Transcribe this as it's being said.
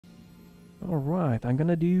Alright, I'm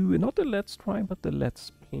gonna do not the let's try but the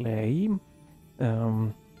let's play.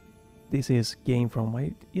 This is game from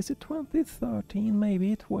is it 2013,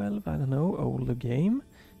 maybe 12, I don't know, older game.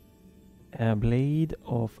 Blades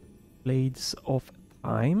of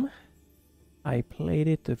Time. I played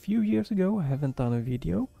it a few years ago, I haven't done a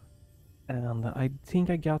video. And I think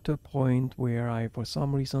I got to a point where I for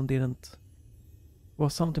some reason didn't...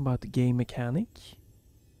 was something about the game mechanic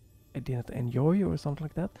I didn't enjoy or something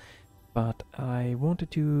like that. But I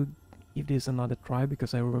wanted to give this another try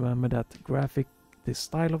because I remember that the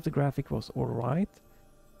style of the graphic was alright.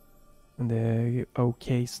 And the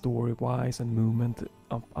okay story-wise and movement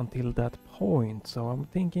up until that point. So I'm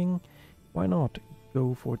thinking, why not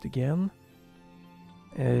go for it again?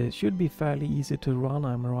 It should be fairly easy to run.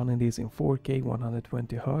 I'm running this in 4K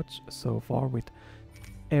 120 Hz so far with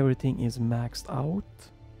everything is maxed out.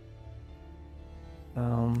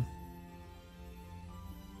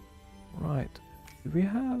 Right, do we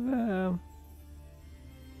have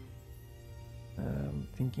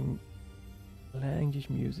thinking language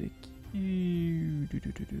music.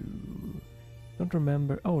 Don't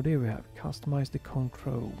remember. Oh, there we have customize the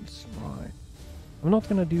controls. Right, I'm not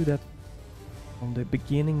gonna do that from the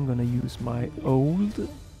beginning. I'm gonna use my old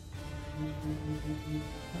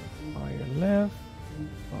fire left,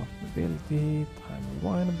 off ability, time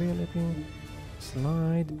rewind ability,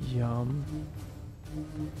 slide, jump,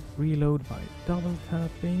 reload by double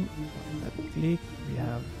tapping, click. We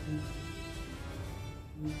have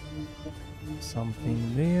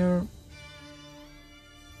something there.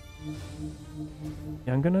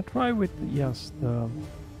 Yeah, I'm gonna try with just oh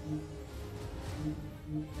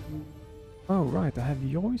right, I have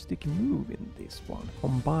joystick move in this one.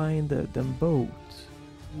 Combine them both.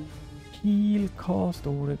 Keel, cast,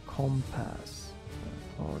 or the compass.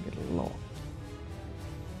 Target lock.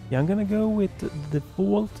 Yeah, I'm gonna go with the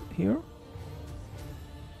default here.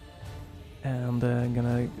 And I'm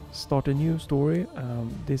gonna start a new story.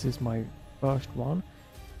 This is my first one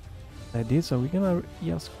I did, so we're gonna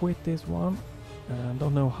just quit this one. I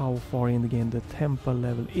don't know how far in the game the tempo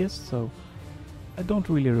level is, so I don't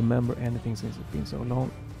really remember anything since it's been so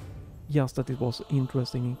long. Just that it was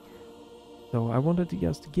interesting, so I wanted to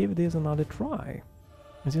just give this another try.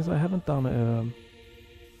 And since I haven't done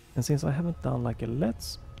like a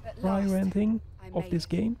let's try or anything of this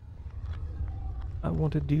game, I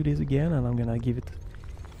want to do this again, and I'm gonna give it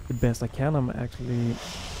the best I can. I'm actually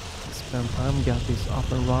spent time, got this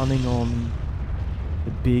up and running on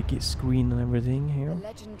the big screen and everything here. The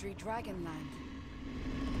legendary Dragonland.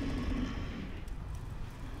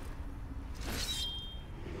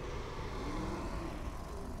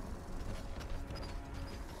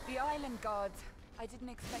 The island guards. I didn't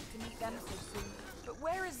expect to meet them so soon. But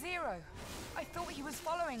where is Zero? I thought he was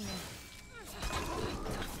following me.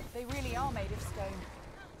 They really are made of stone.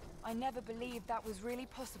 I never believed that was really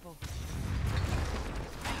possible.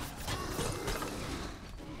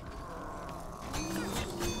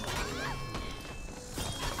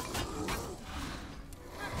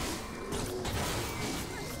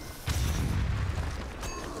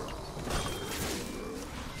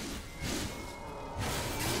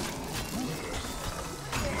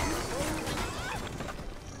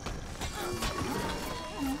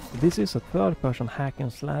 This is a third-person hack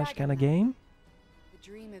and slash kind of game. The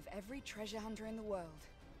dream of every treasure hunter in the world.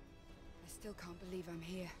 I still can't believe I'm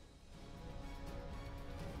here.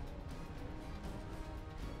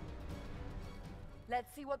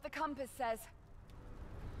 Let's see what the compass says.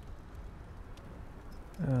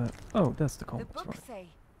 Oh, that's the compass, The books right. say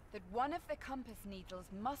that one of the compass needles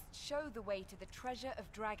must show the way to the treasure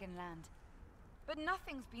of Dragonland. But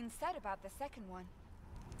nothing's been said about the second one.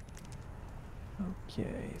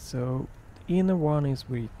 Okay, so the inner one is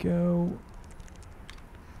where you go,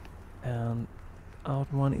 and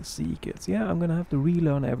out one is secrets. Yeah, I'm gonna have to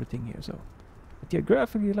relearn everything here. So, but yeah,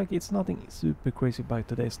 graphically, like, it's nothing super crazy by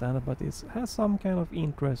today's standard, but it has some kind of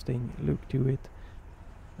interesting look to it,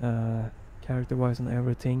 character-wise and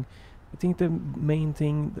everything. I think the main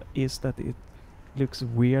thing is that it looks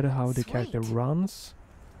weird how the character runs.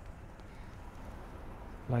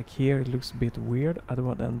 Like here, it looks a bit weird.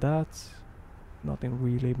 Other than that, nothing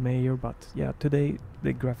really major, but yeah, today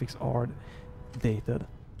the graphics are dated.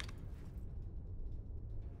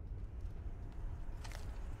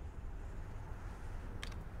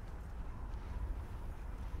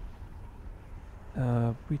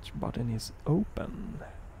 Which button is open?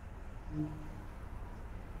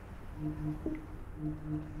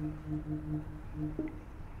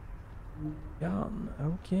 Gun,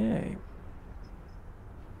 okay.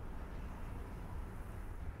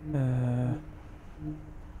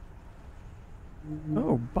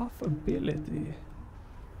 Oh, buff ability.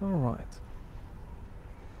 Alright.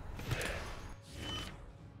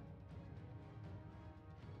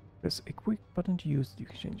 Press equip button to use. You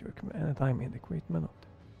can change your equipment anytime in the equipment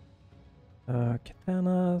mode.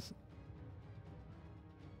 Katanas.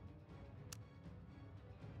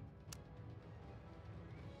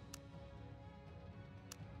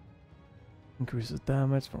 Increases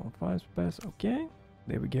damage from 5 spells. Okay,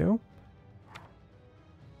 there we go.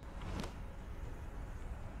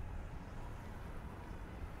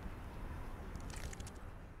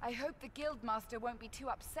 I hope the Guildmaster won't be too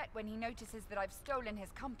upset when he notices that I've stolen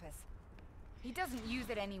his compass. He doesn't use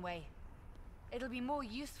it anyway. It'll be more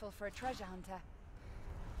useful for a treasure hunter.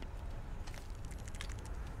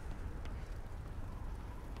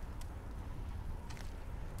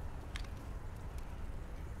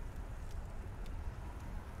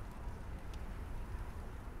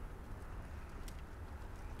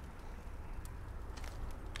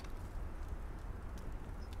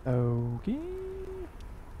 Okay.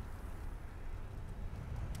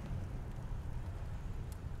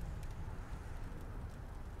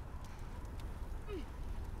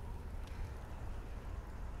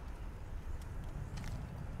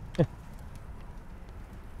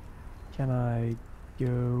 Can I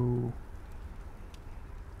go?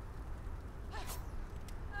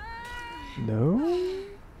 No?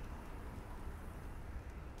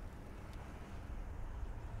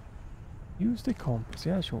 Use the compass.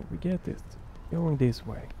 Yeah, sure, we get it. Going this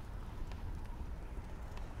way.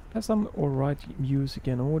 Have some alright music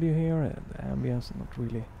and audio here, and the ambience not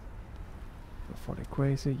really for the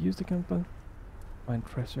crazy. Use the compass. Find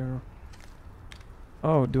treasure.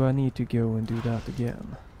 Oh, do I need to go and do that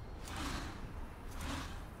again?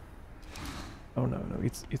 Oh no,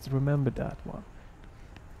 it's remember that one.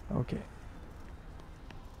 Okay.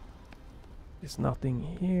 There's nothing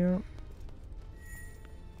here.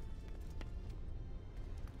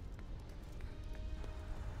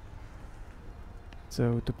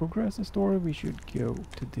 So to progress the story we should go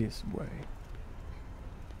to this way.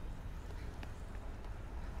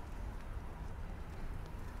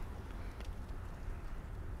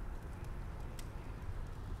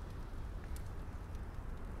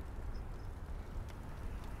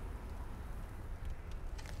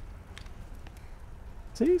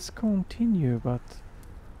 It says continue, but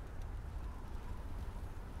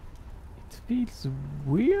it feels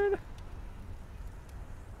weird.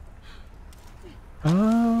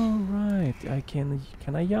 Oh right, can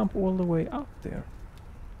I jump all the way up there?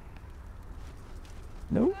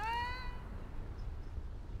 No?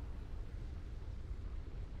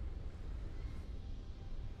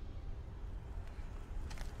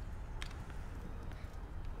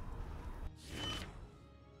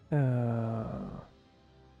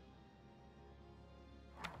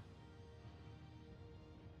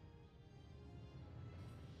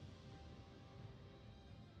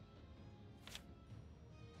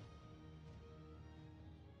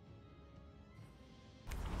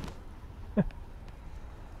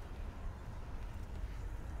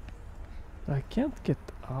 I can't get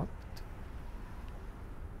up.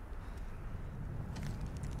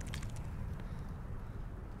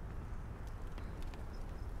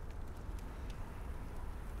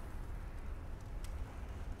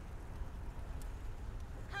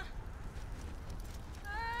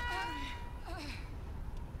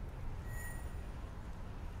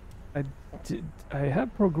 I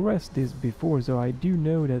have progressed this before, so I do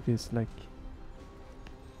know that it's like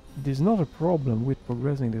there's not a problem with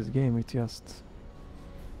progressing this game. It's just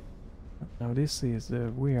now this is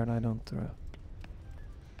weird. I don't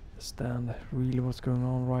understand really what's going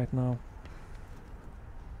on right now.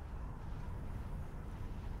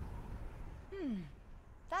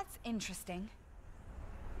 That's interesting.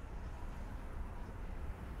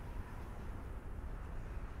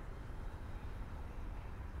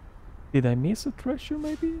 Did I miss a treasure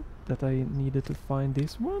maybe? That I needed to find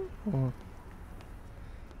this one? Or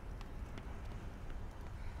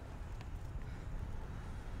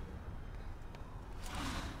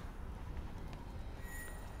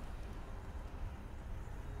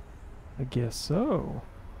I guess so.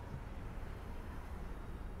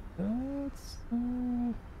 That's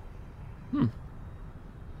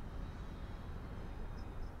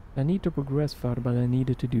I need to progress further, but I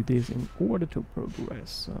needed to do this in order to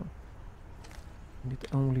progress, so I need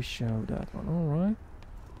to only show that one. Alright.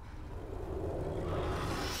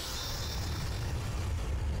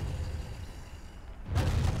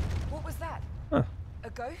 What was that? Huh. A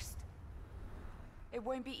ghost? It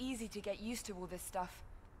won't be easy to get used to all this stuff.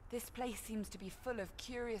 This place seems to be full of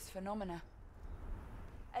curious phenomena.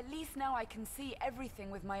 At least now I can see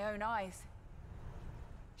everything with my own eyes.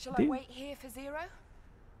 Shall I wait here for Zero?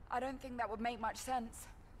 I don't think that would make much sense.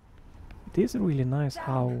 It is really nice Dan,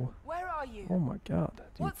 how... where are you? Oh my god.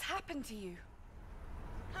 What's happened to you?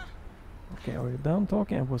 Okay, are you done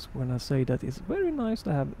talking? I was gonna say that it's very nice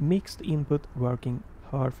to have mixed input working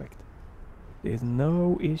perfect. There's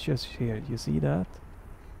no issues here, you see that?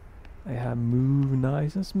 I have move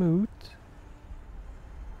nice and smooth.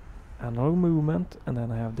 Analog movement, and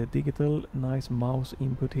then I have the digital nice mouse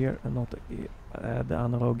input here, and not the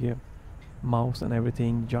analog mouse and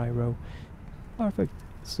everything, gyro. Perfect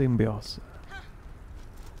symbiose.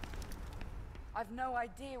 I've no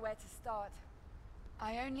idea where to start.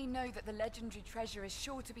 I only know that the legendary treasure is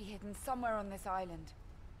sure to be hidden somewhere on this island.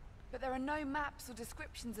 But there are no maps or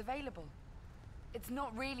descriptions available. It's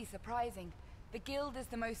not really surprising. The Guild is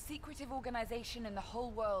the most secretive organization in the whole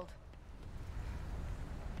world.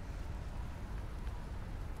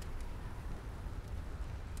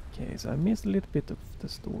 Okay, so I missed a little bit of the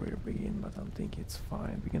story begin, but I think it's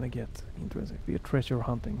fine. We're gonna get interesting. We're treasure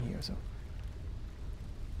hunting here, so.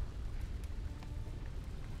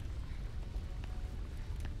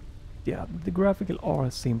 Yeah, the graphical are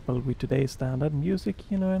simple with today's standard music,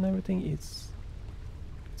 you know, and everything. It's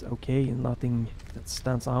okay, nothing that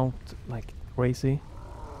stands out like crazy.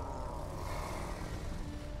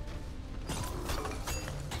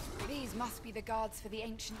 These must be the guards for the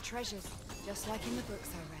ancient treasures, just like in the books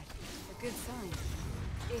I read. A good sign,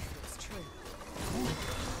 if it's true.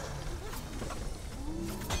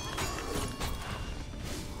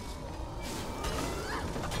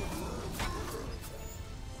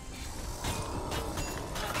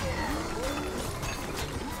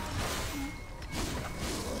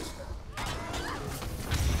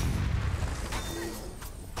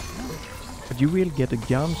 But you will get a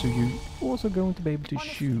gun, so you're also going to be able to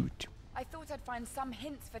Honestly, shoot. I thought I'd find some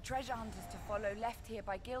hints for treasure hunters to follow left here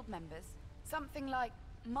by guild members. Something like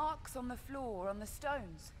marks on the floor or on the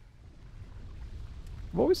stones.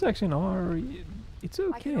 Voice action are... it's I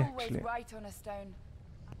okay, can always actually. write on a stone.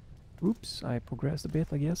 Oops, I progressed a bit,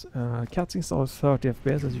 I guess. Cutscenes are 30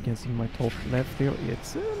 FPS, as you can see in my top left here.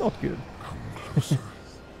 It's not good.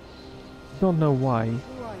 Don't know why.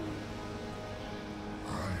 Who are you?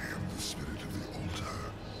 I am the spirit of the altar.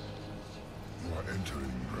 You are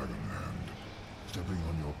entering Dragonland, stepping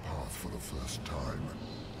on your path for the first time.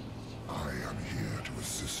 I am here to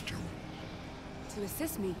assist you. To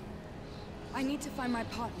assist me? I need to find my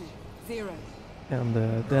partner, Zero. And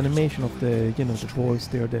the animation of the, you know, the voice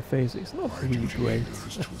there, the face is not My really duty great. here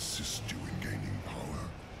is to assist you in gaining power.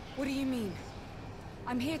 What do you mean?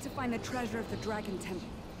 I'm here to find the treasure of the Dragon Temple.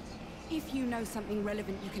 If you know something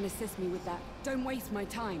relevant, you can assist me with that. Don't waste my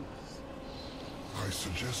time. I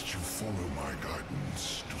suggest you follow my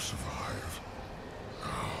guidance to survive.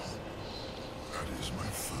 Now, that is my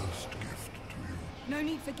first gift to you. No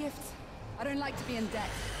need for gifts. I don't like to be in debt.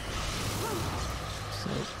 So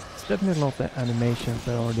it's definitely not the animations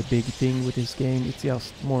that are the big thing with this game, it's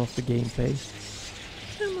just more of the gameplay.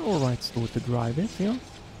 An alright story to drive it, yeah?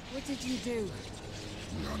 What did you do?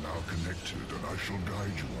 We are now connected, and I shall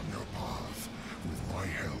guide you on your path. With my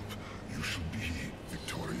help, you shall be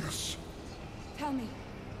victorious. Tell me,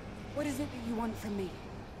 what is it that you want from me?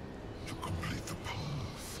 To complete the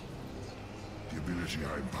path. The ability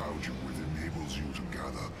I empowered you with enables you to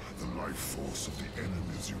gather the life force of the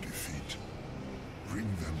enemies you defeat. Bring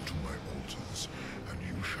them to my altars, and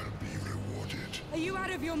you shall be rewarded. Are you out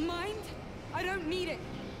of your mind? I don't need it.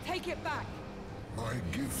 Take it back. My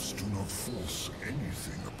gifts do not force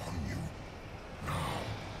anything upon you. Now,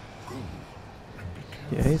 go and be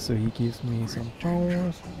careful. Okay, so he gives me some Danger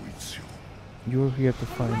powers. awaits you. You're here to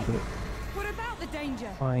find Wait, the, what about the danger?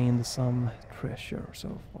 find some treasure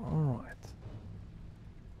so far. Alright.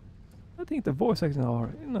 I think the voice acting are,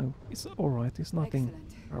 you know, it's alright, it's nothing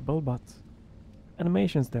Excellent. terrible, but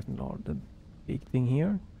animations definitely are the big thing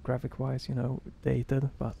here. Graphic wise, you know, dated,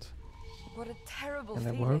 but What a terrible and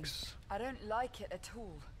it feeling. works. I don't like it at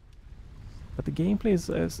all. But the gameplay is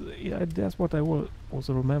yeah, that's what I will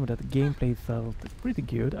also remember, that the gameplay felt pretty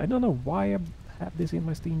good. I don't know why I have this in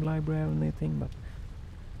my Steam library or anything, but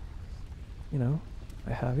you know,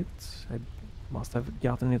 I have it. I must have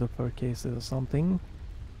gotten it per case or something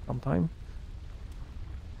sometime.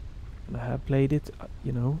 And I have played it,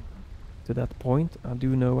 you know, to that point. I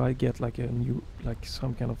do know I get like a new, like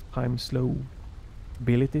some kind of time slow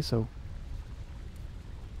ability, so.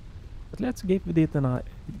 But let's give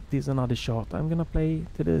this another shot. I'm gonna play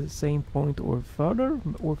to the same point or further,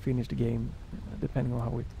 or finish the game, depending on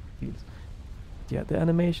how it feels. But yeah, the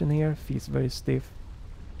animation here feels very stiff,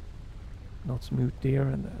 not smooth there,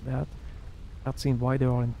 and that. Cutscene why they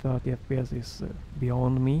are in 30 FPS is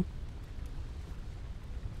beyond me.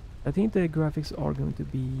 I think the graphics are going to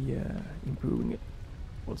be improving it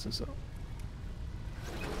also. So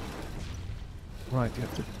right, you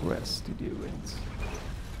have to press to do it.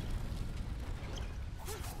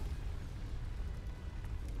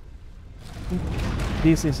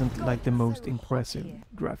 This isn't like the most impressive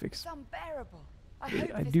graphics. It's unbearable.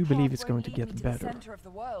 I do believe it's going to get better. Center of the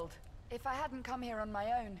world. If I hadn't come here on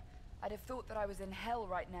my own, I'd have thought that I was in hell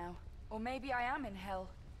right now. Or maybe I am in hell.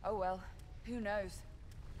 Oh well, who knows?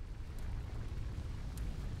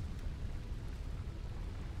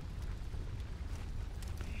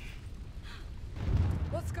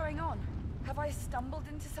 What's going on? Have I stumbled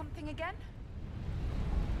into something again?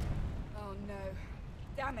 Oh no.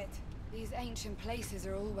 Damn it. These ancient places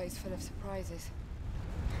are always full of surprises.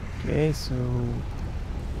 Okay, so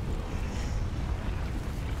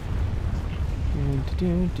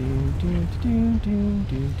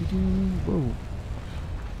whoa.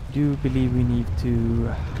 Do believe we need to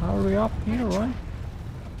hurry up here, right?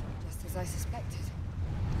 Just as I suspected.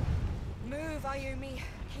 Move, Ayumi.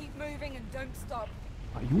 Keep moving and don't stop.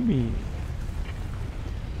 Ayumi.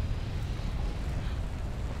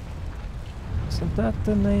 Isn't that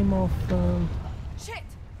the name of Shit!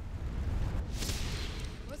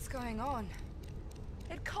 What's going on?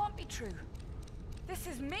 It can't be true. This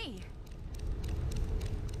is me.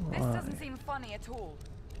 This doesn't seem funny at all.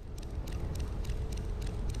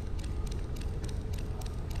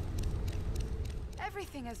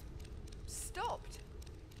 Everything has stopped.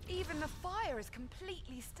 Even the fire is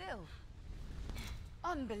completely still.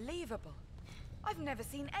 Unbelievable. I've never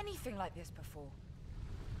seen anything like this before.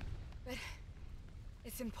 But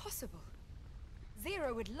it's impossible.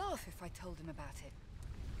 Zero would laugh if I told him about it.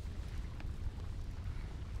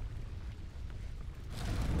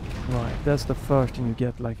 right, that's the first thing you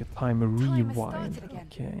get, like a timer rewind.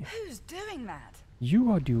 Okay. Who's doing that?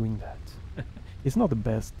 You are doing that. It's not the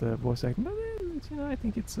best voice acting, but you know, I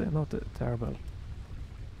think it's not terrible.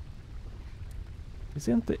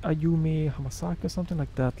 Isn't Ayumi Hamasaki or something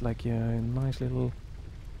like that, like a nice little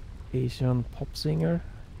Asian pop singer?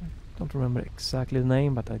 I don't remember exactly the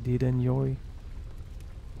name, but I did enjoy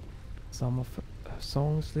some of her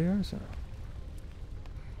songs there. So.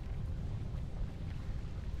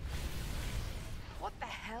 What the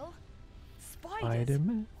hell? Spiders?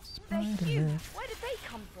 Spider-Man, They're huge. Spider-Man. Where did they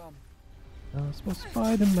come from? That's what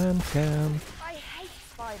Spider-Man can. I hate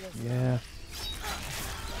spiders. Yeah.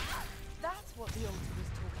 That's what the altar was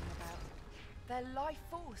talking about. Their life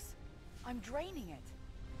force. I'm draining it.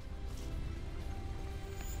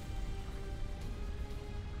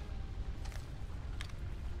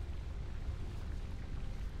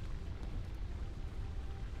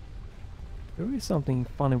 There is something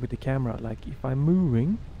funny with the camera, like if I'm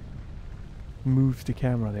moving, moves the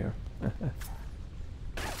camera there.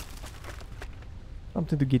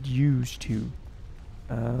 Something to get used to.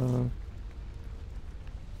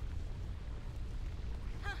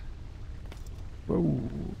 Whoa.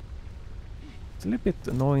 It's a little bit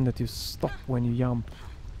annoying that you stop when you jump,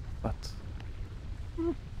 but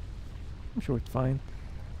I'm sure it's fine.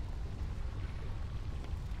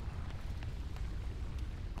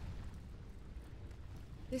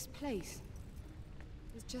 This place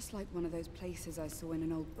is just like one of those places I saw in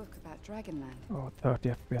an old book about Dragonland. Oh,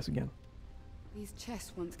 30 FPS again. These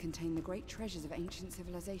chests once contained the great treasures of ancient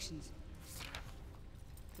civilizations.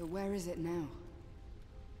 But where is it now?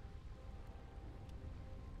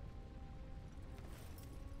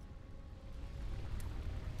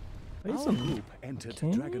 Our group entered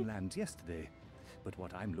Dragonland yesterday, but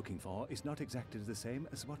what I'm looking for is not exactly the same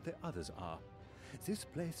as what the others are. This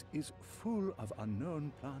place is full of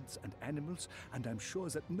unknown plants and animals, and I'm sure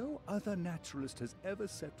that no other naturalist has ever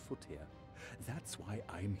set foot here. That's why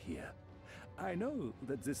I'm here. I know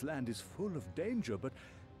that this land is full of danger, but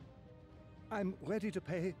I'm ready to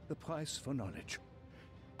pay the price for knowledge.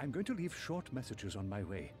 I'm going to leave short messages on my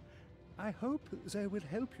way. I hope they will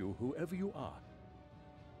help you, whoever you are.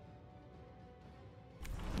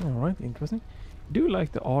 Alright, interesting. Do you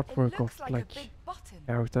like the artwork of like like a big button.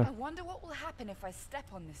 character? I wonder what will happen if I step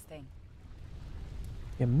on this thing.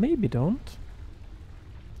 Yeah, maybe don't.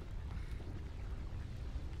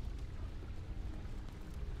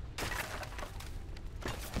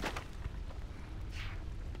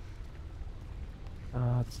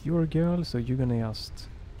 It's your girl, so you're gonna just...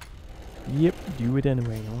 Yep, do it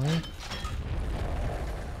anyway, alright?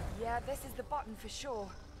 Yeah, this is the button for sure.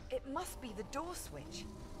 It must be the door switch.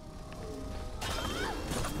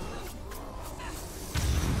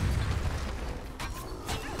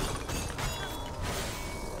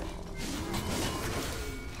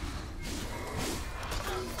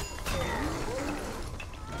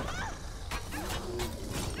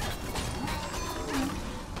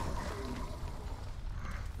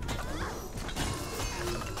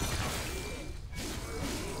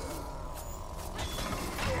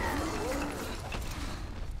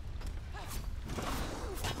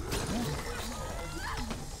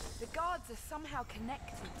 somehow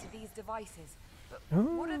connected to these devices. But Oh.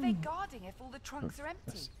 what are they guarding if all the trunks are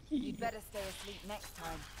empty? Let's You'd see. better stay asleep next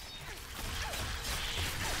time.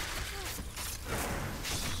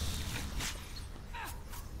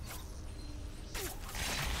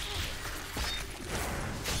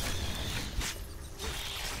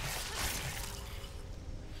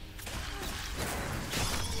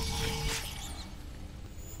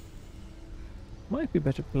 Might be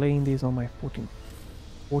better playing this on my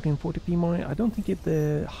 1440p monitor. I don't think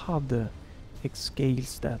the HUD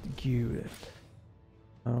scales that good.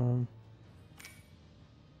 Don't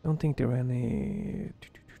think there are any.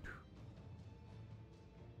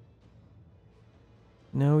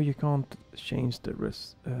 No, you can't change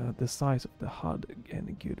the size of the HUD in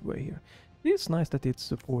a good way here. It is nice that it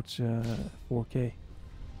supports 4K.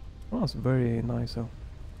 Oh, it's very nice. So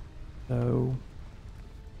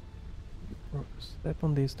step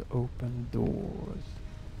on this to open doors.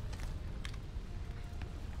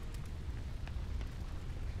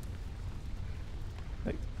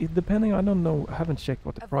 Like, it depending, I don't know, I haven't checked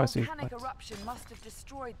what the A price is. volcanic eruption must have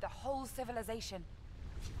destroyed the whole civilization.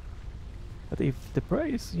 But if the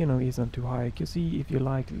price, you know, isn't too high, you see, if you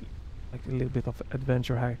like a little bit of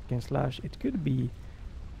adventure hack and slash, it could be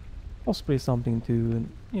possibly something to,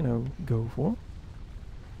 you know, go for.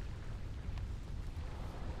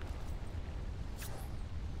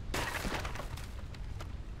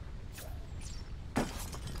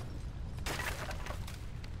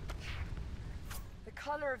 The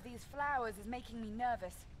color of these flowers is making me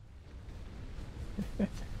nervous.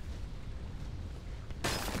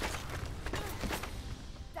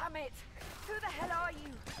 Damn it! Who the hell are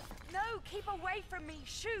you? No, keep away from me!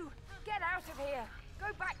 Shoo! Get out of here! Go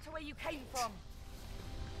back to where you came from!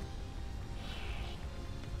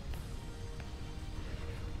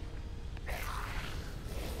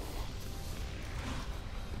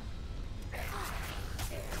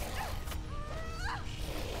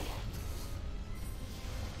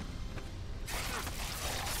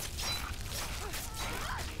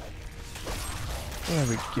 There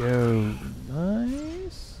we go.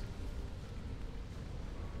 Nice.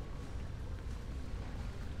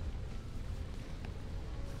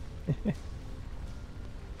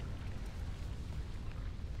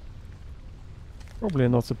 Probably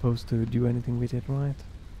not supposed to do anything with it, right?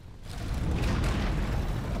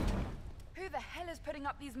 Who the hell is putting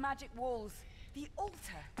up these magic walls? The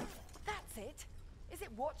altar! That's it! Is it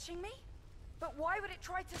watching me? But why would it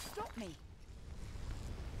try to stop me?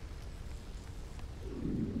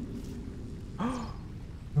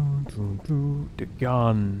 The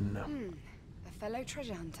gun. A fellow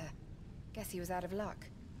treasure hunter. Guess he was out of luck.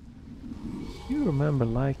 You remember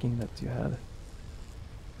liking that you had a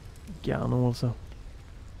gun also.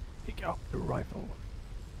 Pick up the rifle.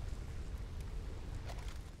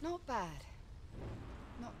 Not bad.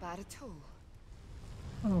 Not bad at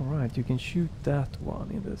all. Alright, you can shoot that one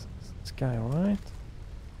in the sky, alright?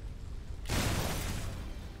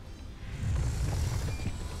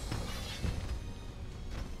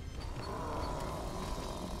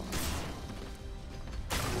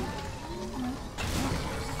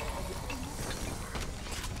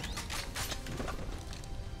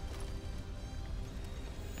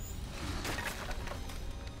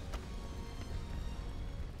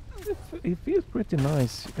 It feels pretty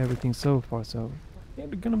nice, everything so far, so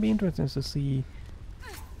it's gonna be interesting to see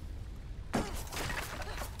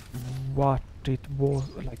what it was,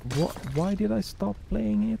 like, why did I stop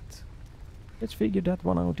playing it? Let's figure that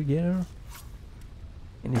one out together.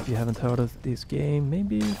 And if you haven't heard of this game,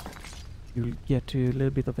 maybe you'll get to a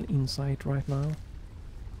little bit of an insight right now.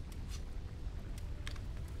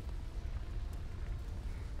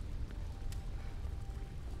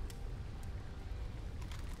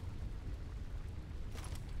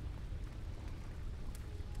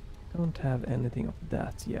 Don't have anything of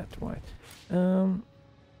that yet, right? Can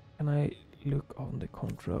I look on the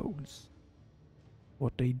controls?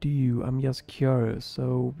 What they do? I'm just curious.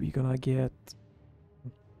 So we're gonna get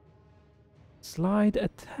slide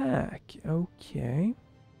attack. Okay.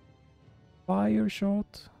 Fire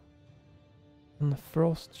shot and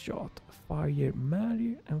frost shot. Fire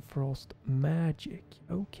magic and frost magic.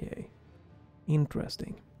 Okay.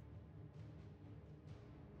 Interesting.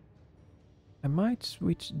 I might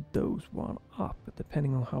switch those one up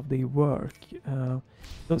depending on how they work.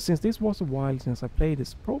 So since this was a while since I played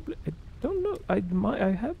this, probably I don't know.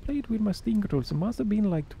 I have played with my Steam controls. It must have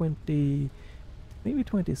been like maybe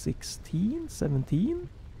 2016, 17,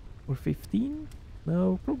 or 15.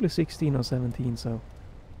 No, probably 16 or 17. So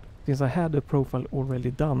since I had a profile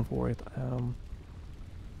already done for it,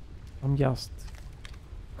 I'm just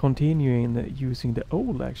continuing using the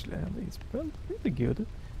old actually, and it's pretty good.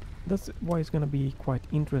 That's why it's gonna be quite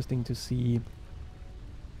interesting to see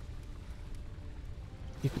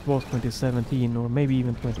if it was 2017 or maybe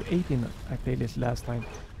even 2018 I played this last time,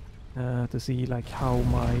 to see like how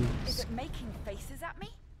my Is it making faces at me?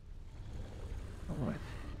 alright,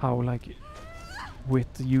 how like with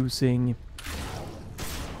using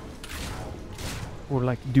or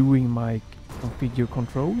like doing my configure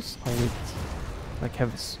controls, how it like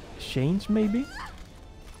has changed maybe.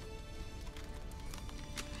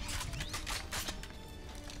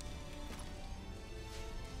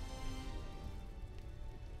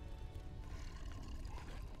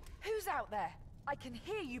 Who's out there? I can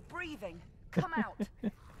hear you breathing. Come out.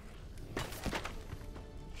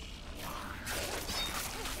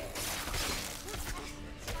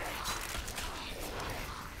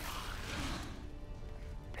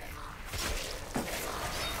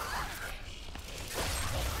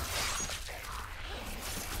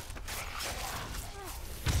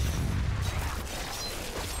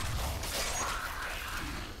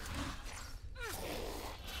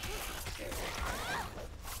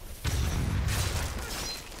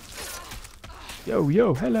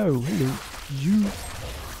 Yo, hello.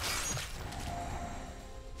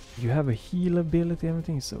 You have a heal ability,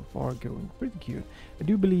 everything is so far going pretty cute. I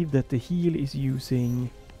do believe that the heal is using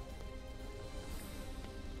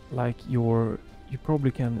like you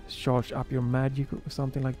probably can charge up your magic or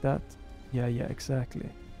something like that. Yeah, exactly.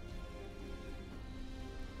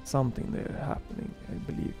 Something there happening, I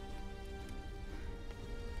believe.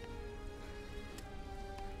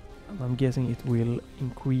 And I'm guessing it will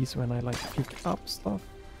increase when I like pick up stuff.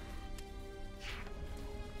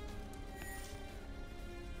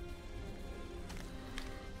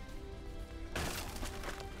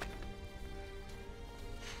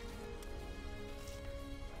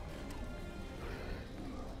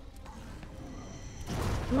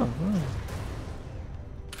 Oh, wow.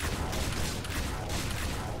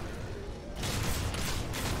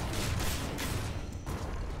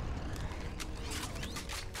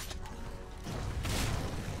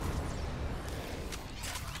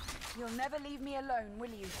 You'll never leave me alone, will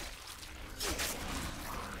you?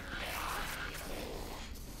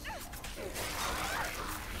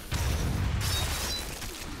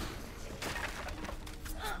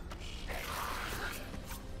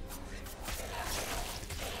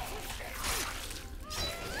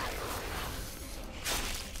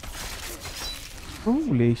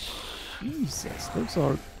 Holy Jesus, those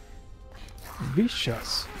are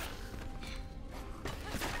vicious.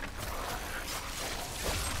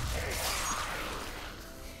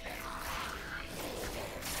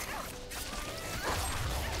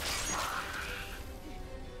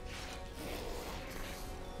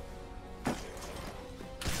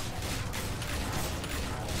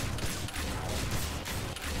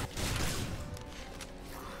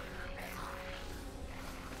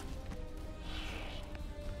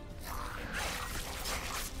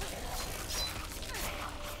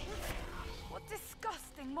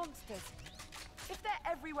 Monsters. If they're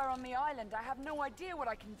everywhere on the island, I have no idea what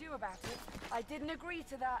I can do about it. I didn't agree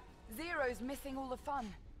to that. Zero's missing all the fun.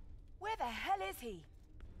 Where the hell is he?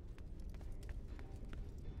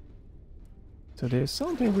 So there's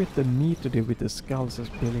something with the meat to do with the skulls as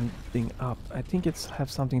building thing up. I think it's have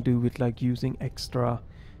something to do with like using extra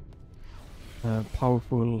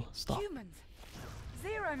powerful stuff. Humans.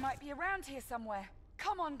 Zero might be around here somewhere.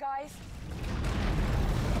 Come on, guys.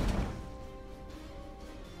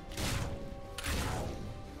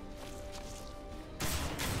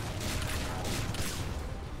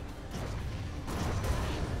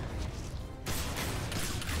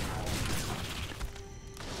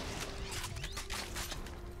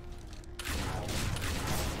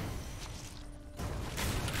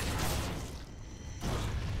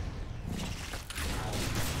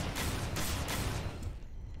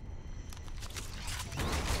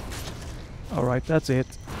 Alright, that's it.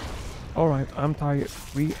 Alright, I'm tired.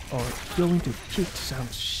 We are going to kick some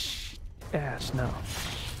ass now.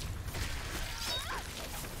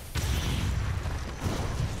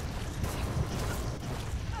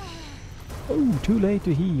 Oh, too late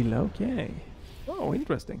to heal. Okay. Oh,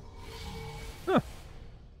 interesting. Huh.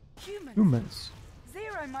 Humans.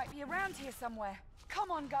 Zero might be around here somewhere.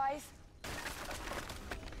 Come on, guys.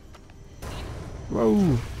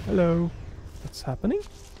 Whoa. Hello. What's happening?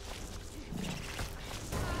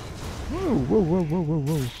 Whoa.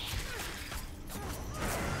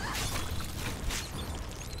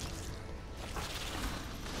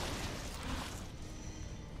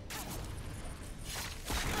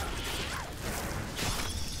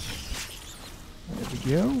 There we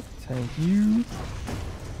go. Thank you.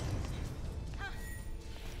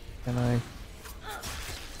 Can I?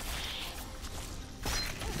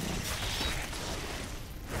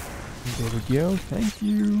 There we go, thank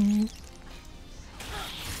you.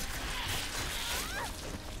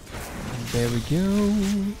 And there we go.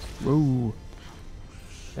 Whoa.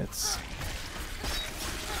 Let's...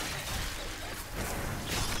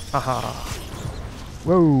 Haha.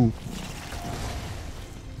 Whoa.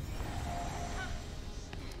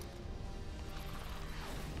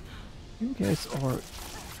 You guys are...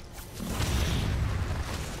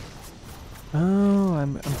 Oh,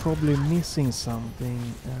 I'm probably missing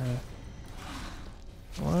something.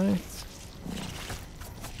 Right.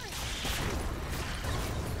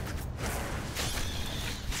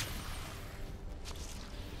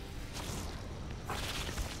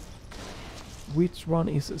 Which one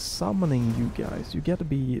is summoning you guys? You gotta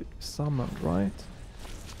be summoned, right?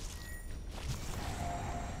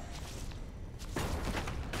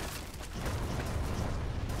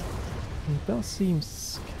 It does seem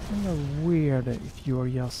kind of weird if you are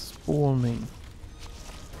just spawning.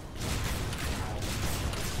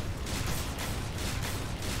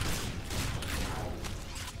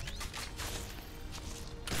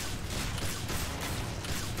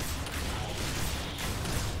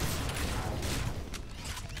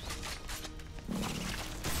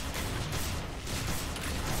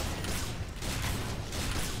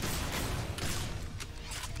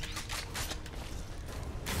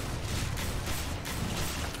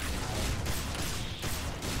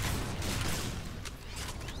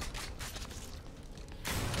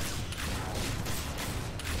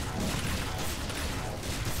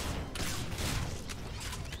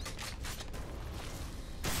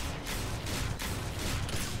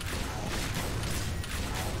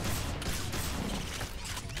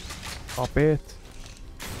 Stop it.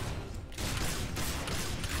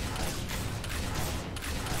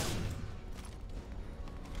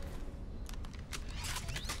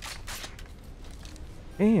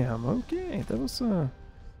 Damn, okay, that was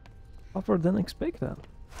tougher than expected.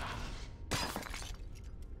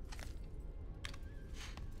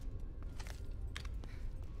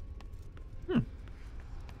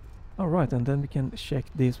 Alright, and then we can check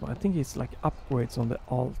this one. I think it's like upgrades on the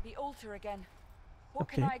alt. The altar again. What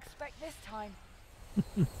Okay. can I expect this time?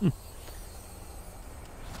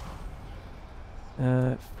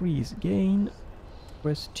 Freeze gain.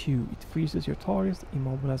 Press 2. It freezes your target,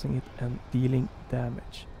 immobilizing it and dealing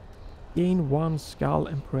damage. Gain 1 skull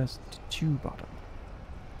and press the 2 button.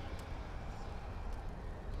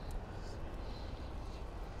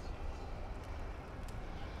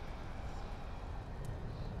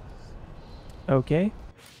 Okay.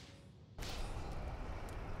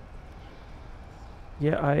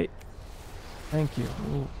 Yeah, thank you.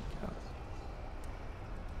 Oh, God.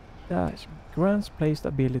 Dash. Grants placed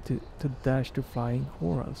ability to dash to flying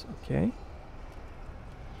horrors. Okay.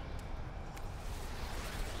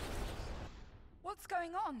 What's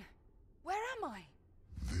going on? Where am I?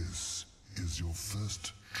 This is your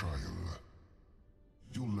first trial.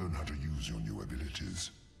 You'll learn how to use your new abilities.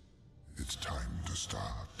 It's time to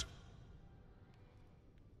start.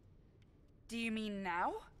 Do you mean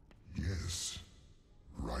now? Yes,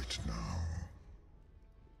 right now.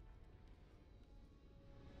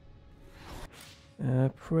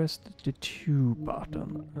 Press the 2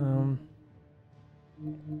 button.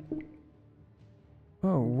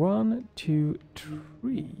 Oh, 1, 2,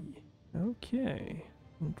 3. Okay,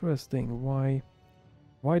 interesting. Why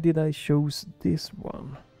did I choose this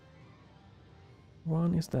one?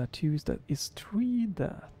 1 is that, 2 is that, is 3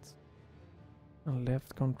 that? And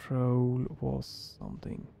left control was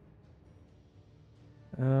something.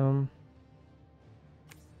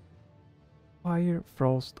 Fire,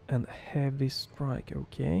 frost, and heavy strike.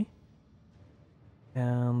 Okay.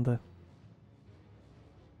 And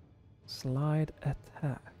slide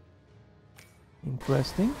attack.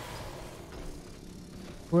 Interesting.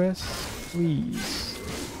 Press freeze.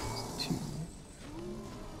 2.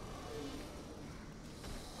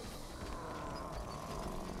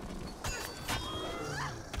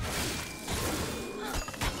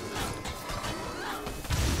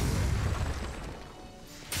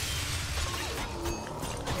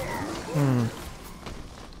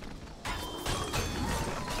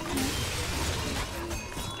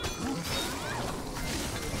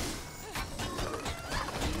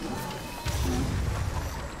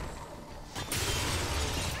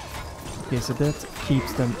 Okay, so that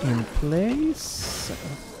keeps them in place.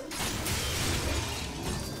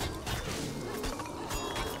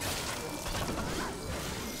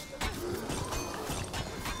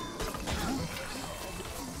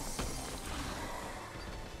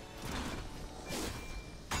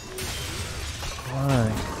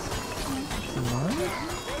 Right.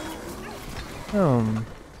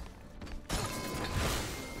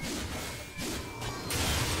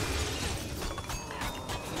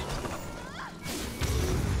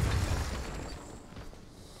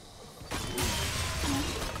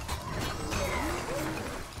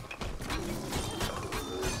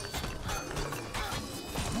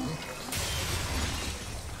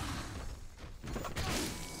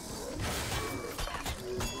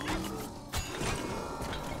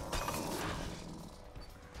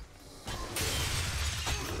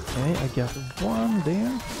 Okay, I got one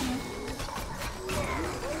there.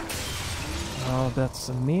 Oh, that's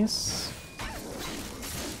a miss.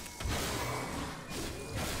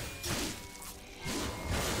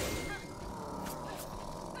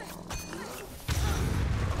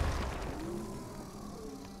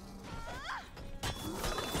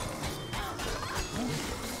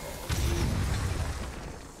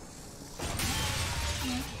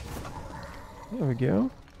 There we go.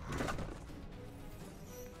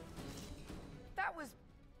 That was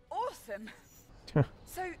awesome.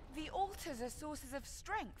 So the altars are sources of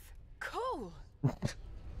strength. Cool.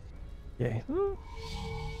 Yeah.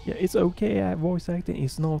 Yeah, it's okay. Voice acting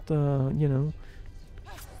is not, you know,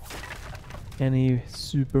 any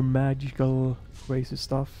super magical, crazy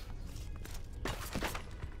stuff.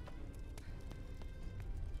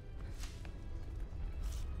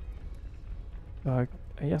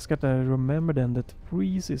 I just gotta remember then that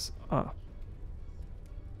freeze is up.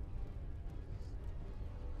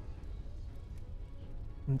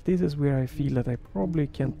 And this is where I feel that I probably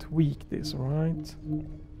can tweak this, right?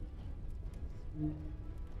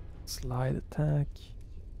 Slide attack.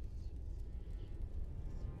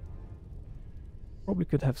 Probably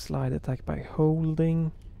could have slide attack by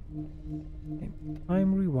holding. And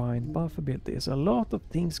time rewind, buff abilities. A lot of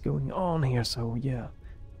things going on here, so yeah.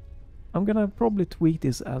 I'm gonna probably tweak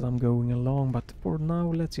this as I'm going along, but for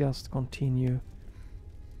now let's just continue.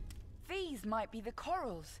 These might be the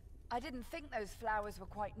corals. I didn't think those flowers were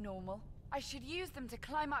quite normal. I should use them to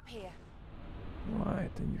climb up here.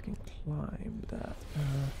 Right, and you can climb that.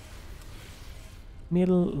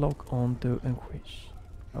 Middle lock onto and quish.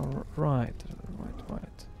 Oh, right.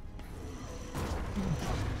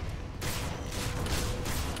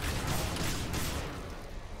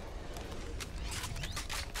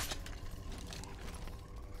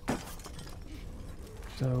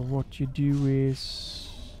 So what you do is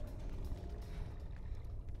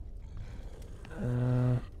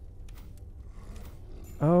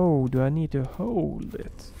oh, do I need to hold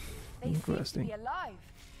it? They seem to Interesting. be alive.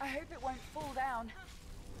 I hope it won't fall down.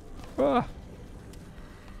 Ah!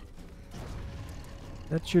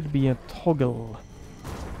 That should be a toggle.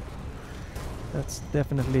 That's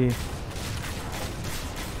definitely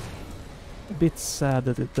a bit sad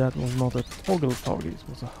that that was not a toggle target, it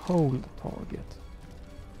was a hold target.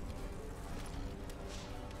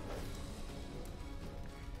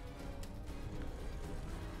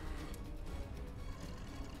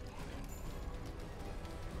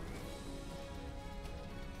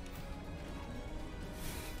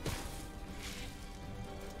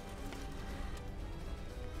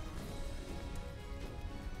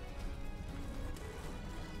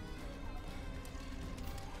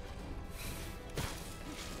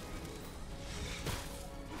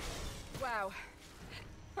 Wow.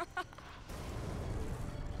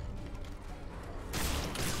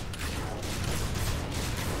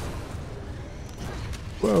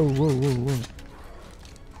 Whoa.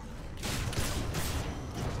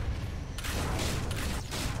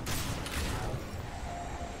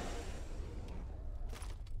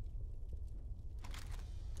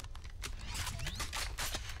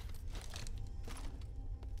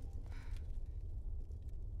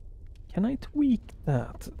 Can I tweak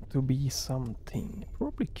that to be something?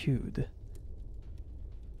 Probably could.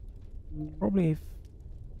 Probably if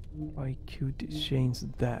I could change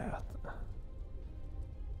that.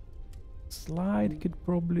 Slide could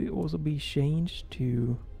probably also be changed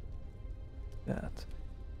to that.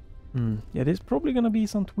 Yeah, there's probably gonna be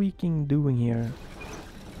some tweaking doing here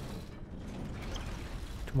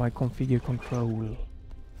to my configure control.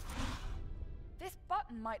 This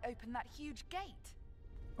button might open that huge gate.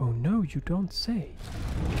 Oh no, you don't say.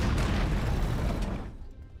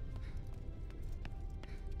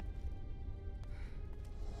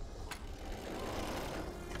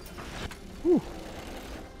 Whew.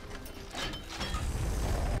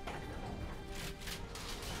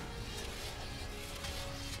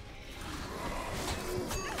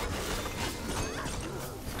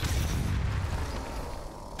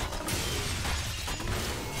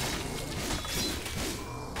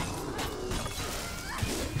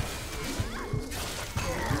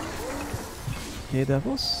 Okay, that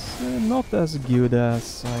was not as good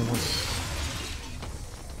as I was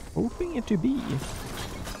hoping it to be.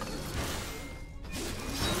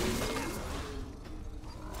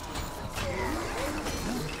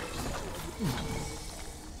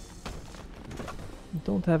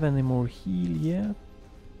 Don't have any more heal yet.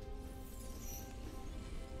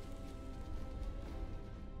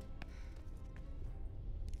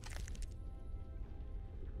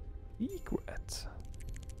 Secret.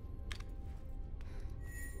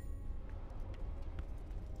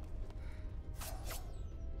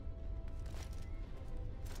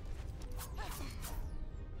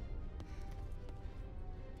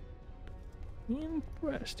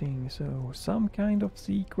 Interesting, so some kind of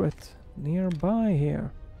secret nearby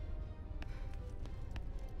here.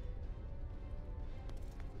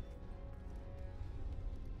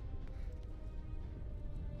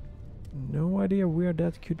 No idea where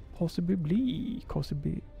that could possibly be,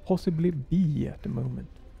 possibly be at the moment.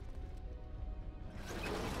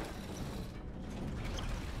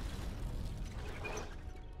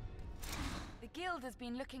 The guild has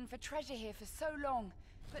been looking for treasure here for so long,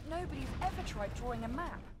 but nobody's ever tried drawing a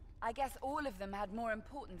map. I guess all of them had more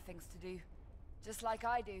important things to do, just like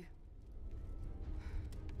I do.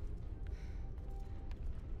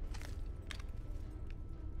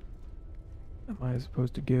 Am I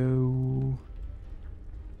supposed to go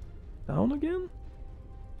down again?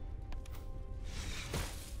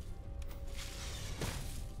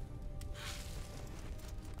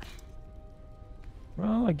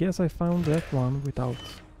 Well, I guess I found that one without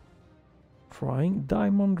trying.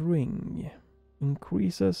 Diamond ring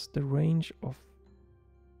increases the range of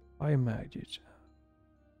fire magic.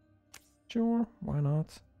 Sure, why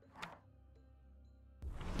not?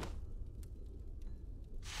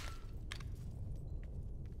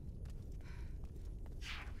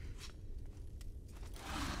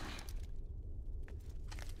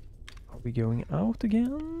 Are we going out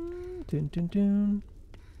again? Dun, dun, dun.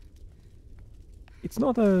 It's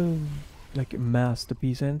not a like a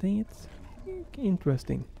masterpiece or anything. It's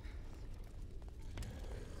interesting.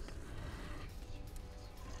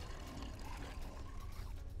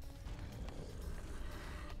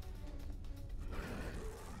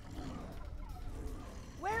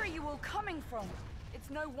 Where are you all coming from?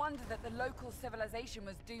 It's no wonder that the local civilization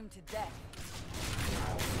was doomed to death.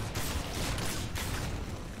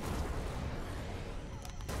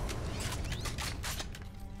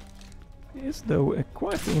 Is though a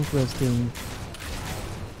quite interesting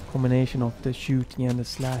combination of the shooting and the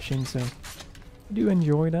slashing, so I do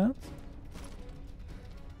enjoy that.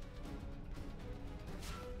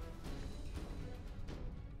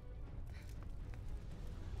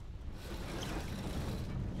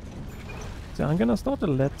 So I'm gonna start a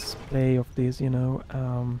let's play of this, you know,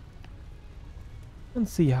 and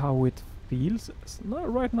see how it feels. It's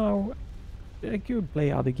not right now. I could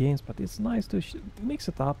play other games, but it's nice to mix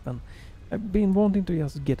it up, and I've been wanting to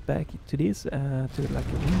just get back to this, to like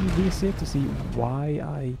revisit to see why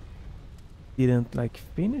I didn't like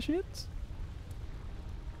finish it.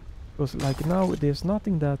 Because like now there's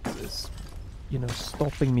nothing that is, you know,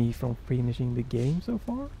 stopping me from finishing the game so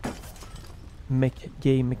far.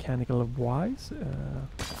 Game mechanical wise.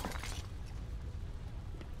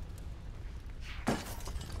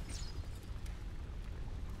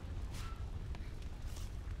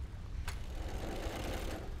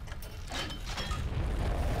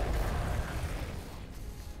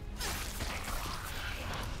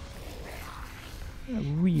 I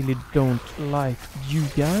really don't like you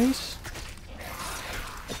guys.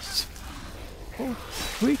 Oh,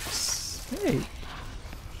 freaks. Hey.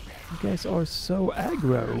 You guys are so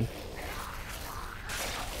aggro.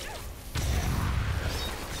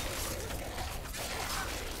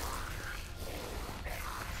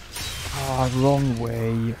 Ah, wrong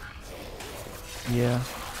way. Yeah.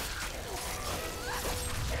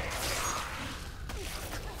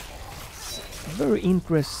 Very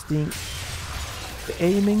interesting. The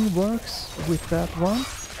aiming works with that one.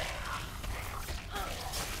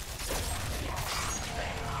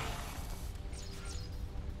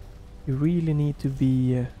 You really need to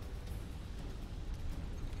be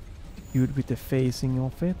good with the phasing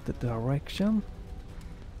of it, the direction.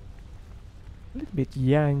 A little bit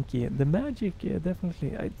Yankee. The magic,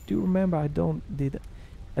 definitely. I do remember I do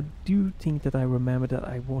think that I remember that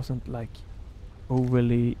I wasn't like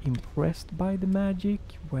overly impressed by the magic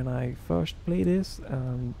when I first played this,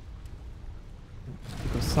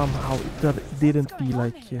 because somehow it didn't feel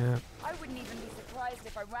like I wouldn't even be surprised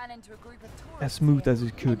if I ran into a group of tourists as smooth here. as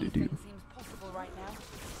it could do. Anything seems possible right now.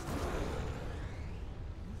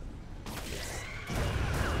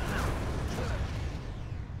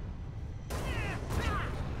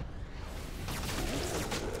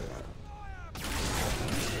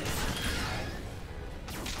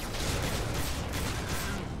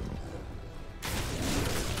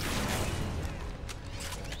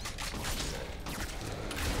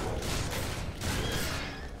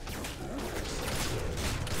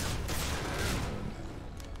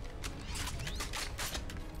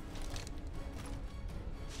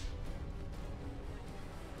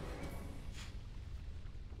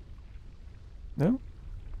 No?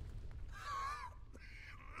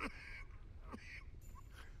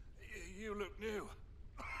 You look new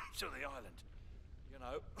to the island. You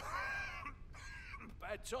know,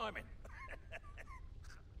 bad timing.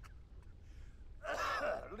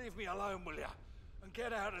 Leave me alone, will ya? And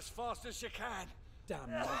get out as fast as you can. Damn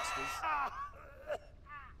monsters.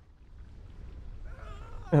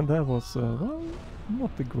 And that was, well,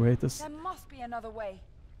 not the greatest There must be another way.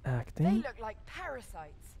 They acting. look like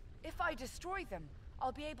parasites. If I destroy them,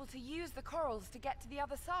 I'll be able to use the corals to get to the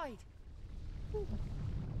other side.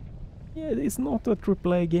 Yeah, it's not a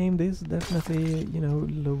AAA game, this. Definitely, you know,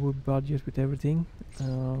 lower budget with everything.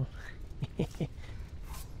 Oh,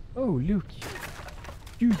 look.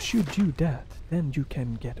 You should do that. Then you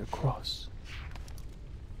can get across.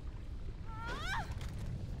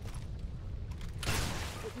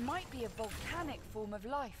 It might be a volcanic form of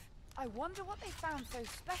life. I wonder what they found so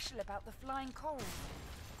special about the flying corals.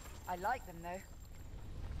 I like them though.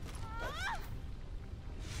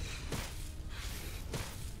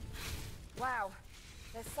 Wow,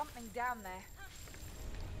 there's something down there.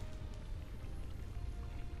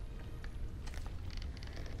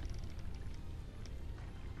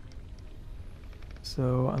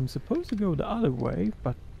 So I'm supposed to go the other way,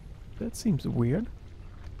 but that seems weird.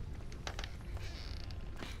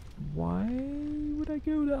 Why would I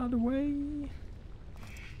go the other way?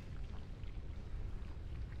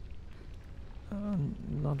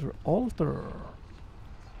 Another altar.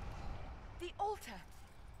 The altar.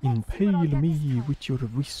 Let's see what I'll Impale get me this time. with your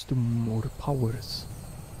wisdom or powers.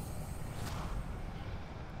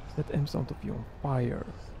 Set enemies out of you on fire.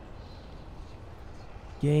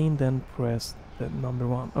 Gain, then press the number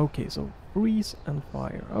 1. Okay, so freeze and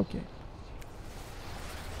fire. Okay.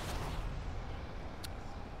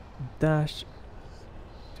 Dash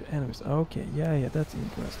to enemies. Okay, yeah, that's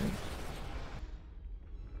interesting.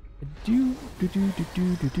 Do.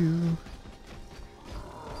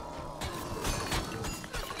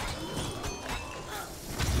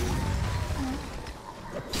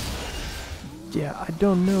 Yeah, I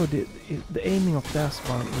don't know. The aiming of that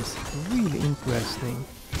one is really interesting.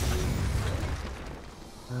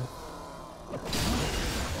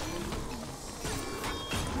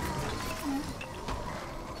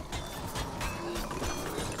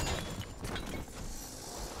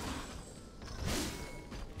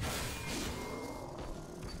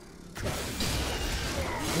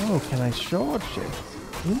 Oh, can I charge it?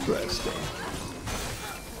 Interesting.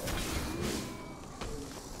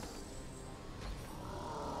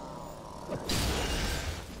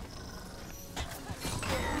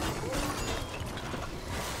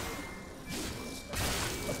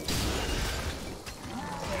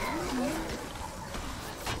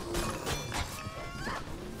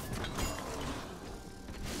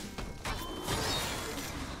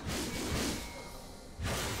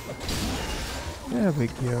 There we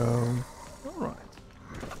go. Alright.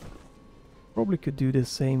 Probably could do the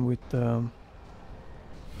same with but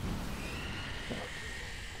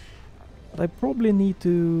I probably need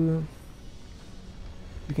to...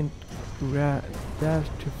 We can dash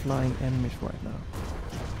to flying enemies right now.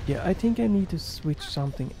 Yeah, I think I need to switch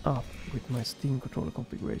something up with my Steam controller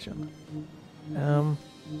configuration.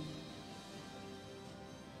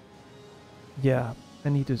 Yeah, I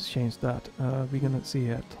need to change that. We're gonna see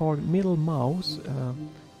here. Target middle mouse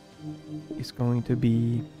is going to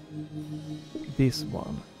be this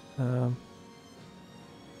one.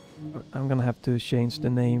 I'm gonna have to change the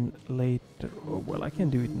name later. Oh, well, I can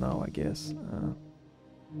do it now, I guess.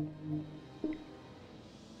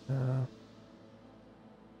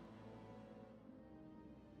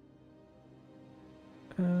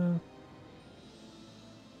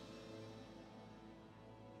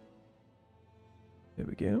 There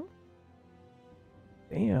we go.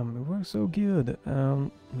 Damn, it works so good.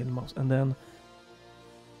 Middle mouse, and then...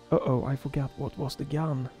 Uh-oh, I forgot what was the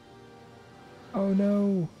gun. Oh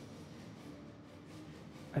no!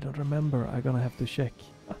 I don't remember, I'm gonna have to check.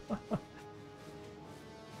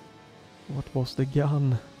 What was the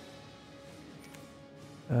gun?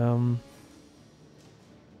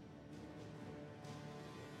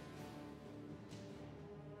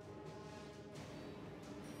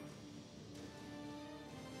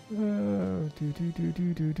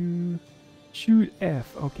 Shoot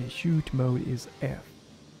F. Okay, shoot mode is F.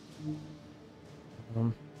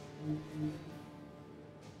 And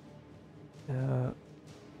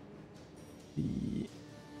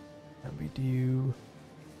we do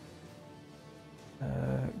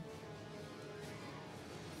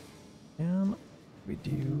and we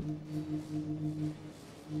do.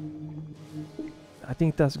 I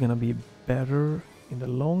think that's gonna be better in the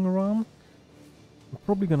long run. I'm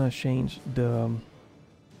probably gonna change the...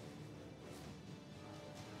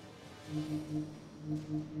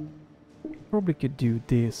 Probably could do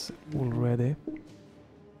this already.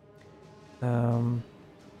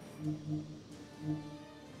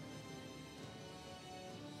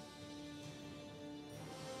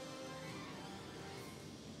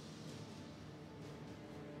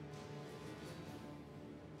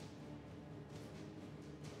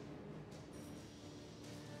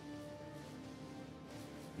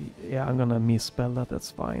 Yeah, I'm gonna misspell that,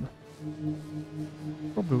 that's fine.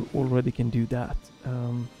 Probably already can do that.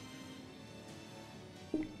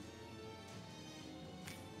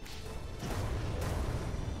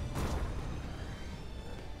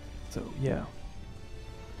 So yeah.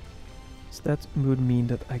 So that would mean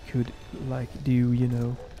that I could like do, you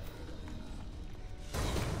know...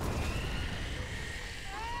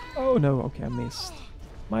 Oh no, okay, I missed.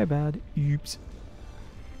 My bad, oops.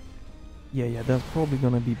 Yeah, that's probably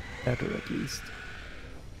gonna be better at least.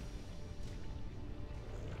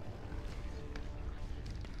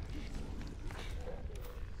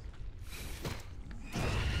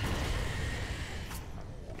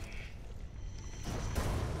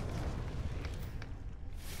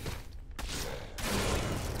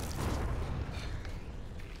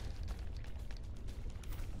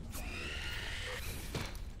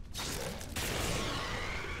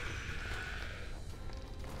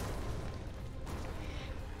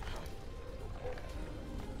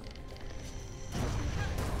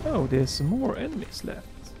 Oh, there's some more enemies left.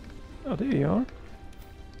 Oh, there you are.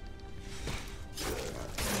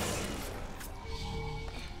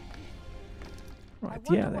 Right,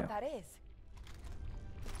 yeah, there. What that is.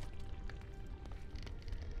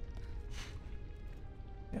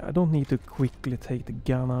 Yeah, I don't need to quickly take the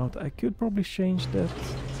gun out. I could probably change that.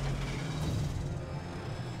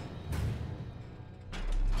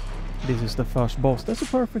 This is the first boss. That's a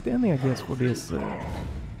perfect ending, I guess, for this.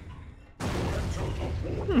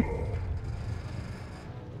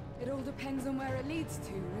 It all depends on where it leads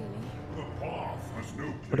to, really. The path has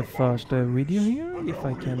no For the first video here, if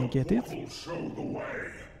I can get it. show the way.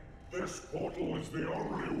 This portal is the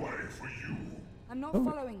only way for you. I'm not Oh.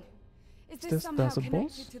 following. Is this That's somehow a boss?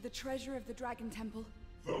 connected to the treasure of the Dragon Temple?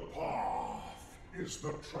 The path is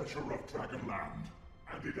the treasure of Dragonland,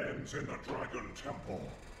 and it ends in the Dragon Temple.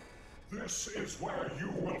 This is where you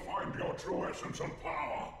will find your true essence and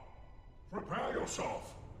power. Prepare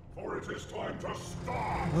yourself, for it is time to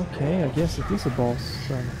start. Okay, I guess it is a boss.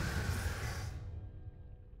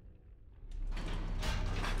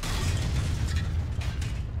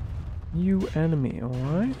 New enemy,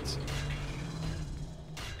 alright.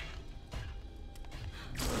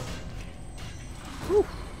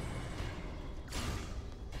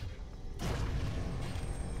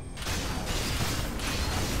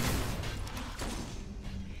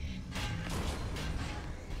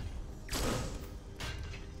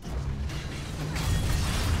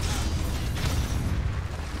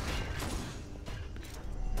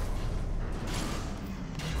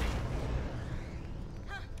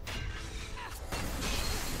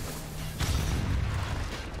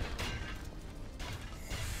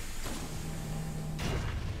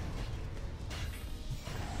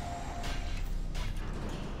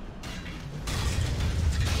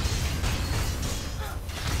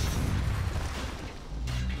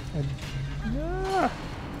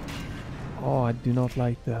 Oh, I do not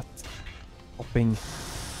like that hopping.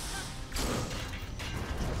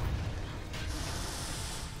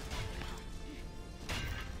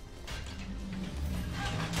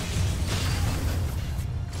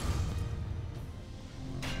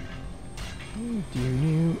 Oh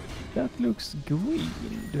dear, that looks green.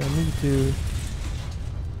 Do I need to...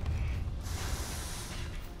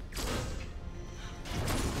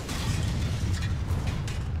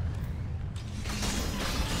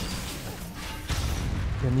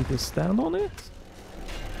 I need to stand on it?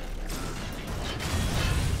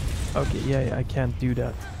 Okay, yeah, I can't do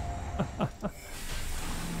that.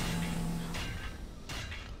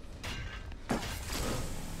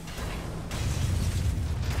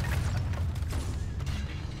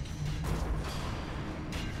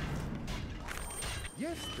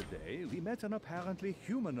 Yesterday, we met an apparently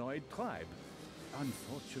humanoid tribe.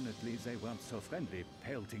 Unfortunately, they weren't so friendly,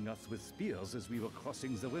 pelting us with spears as we were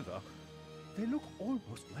crossing the river. They look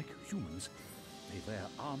almost like humans. They wear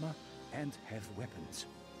armor and have weapons.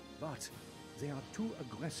 But they are too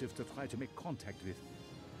aggressive to try to make contact with.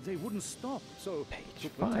 They wouldn't stop, so Page to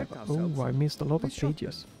 5. protect ourselves, Oh, I missed a lot we of shot them.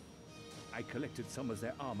 pages. I collected some of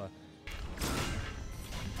their armor.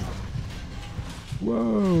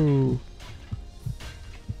 Whoa!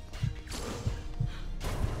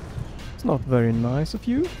 It's not very nice of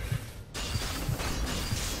you.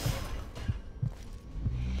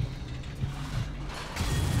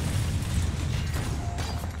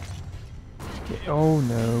 Okay, oh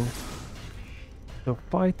no. So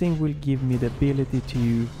fighting will give me the ability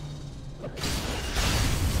to...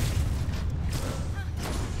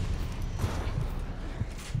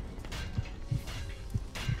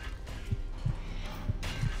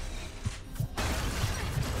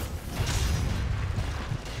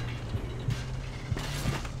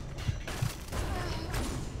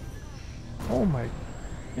 Oh my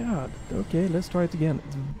god. Okay, let's try it again.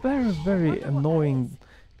 It's very, very annoying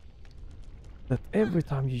that every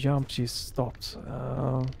time you jump she stops.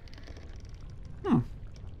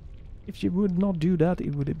 If she would not do that,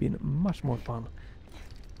 it would have been much more fun.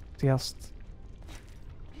 Just...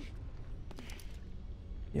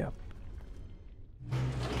 yeah.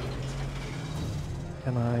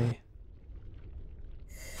 Can I...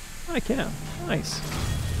 I can. Nice.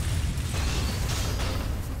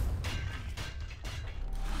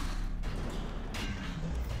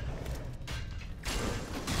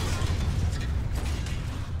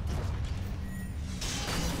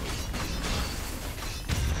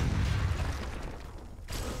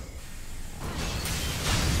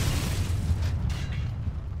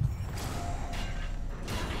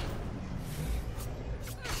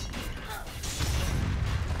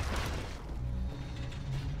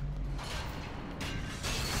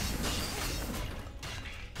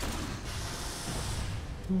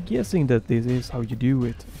 I'm guessing that this is how you do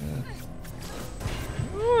it.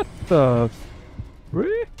 What the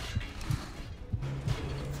frick?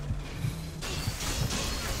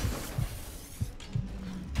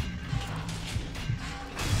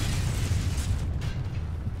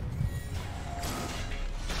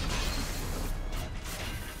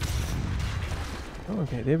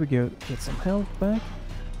 Okay, there we go. Get some health back.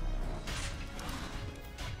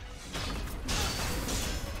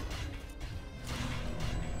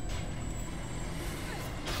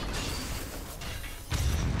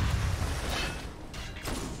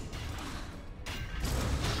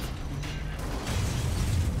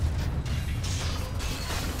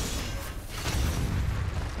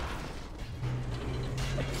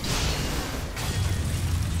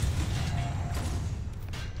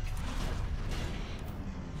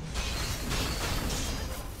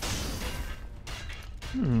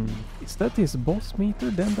 Is that his boss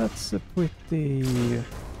meter? Then that's a pretty...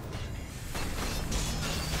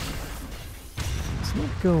 It's not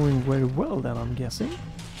going very well then, I'm guessing.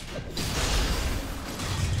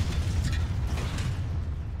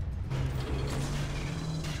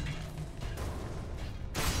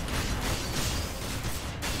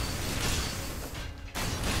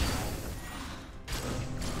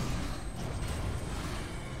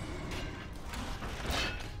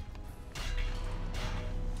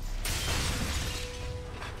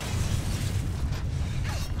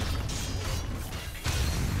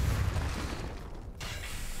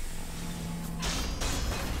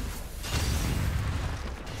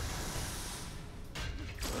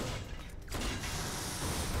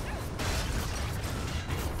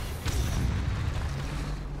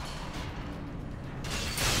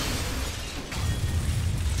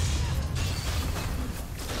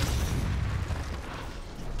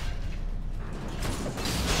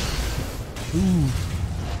 Ooh.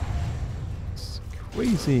 It's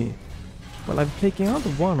crazy. Well, I've taken out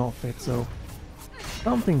one of it, so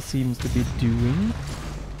something seems to be doing.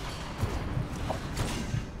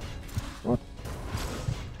 What?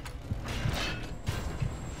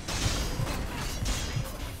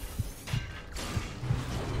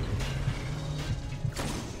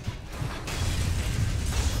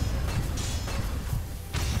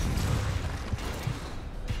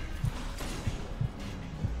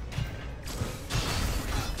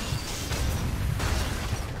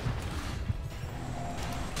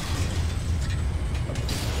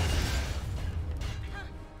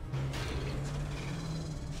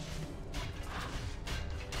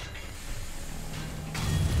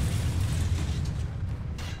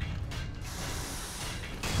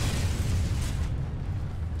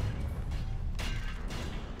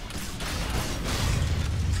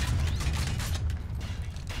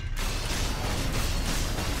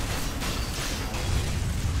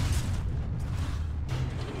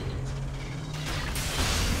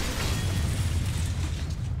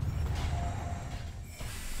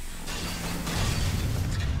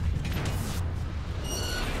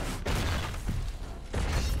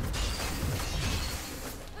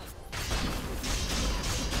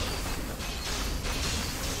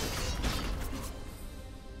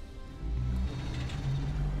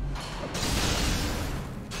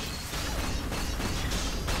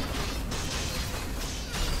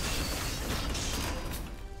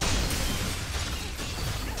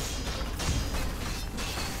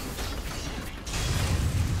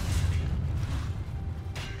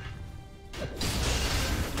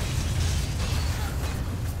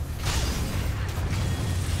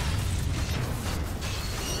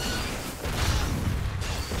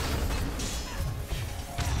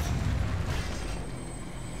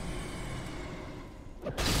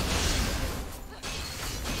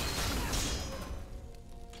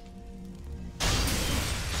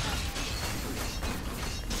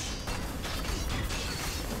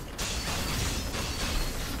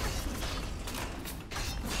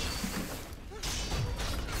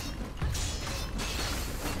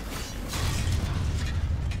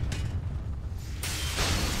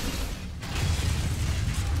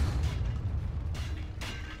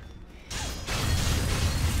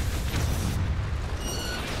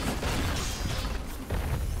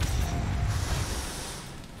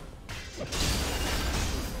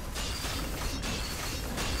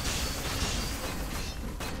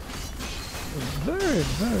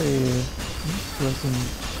 very interesting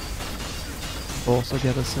boss, I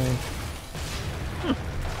gotta say.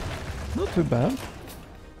 Not too bad.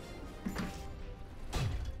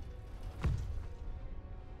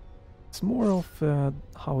 It's more of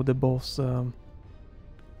how the boss... no,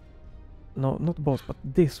 not the boss, but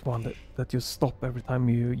this one that you stop every time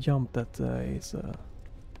you jump, that is a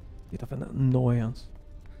bit of an annoyance.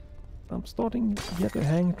 I'm starting to get a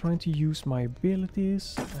hang, trying to use my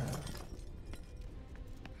abilities.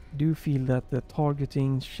 Do feel that the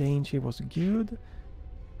targeting change here was good.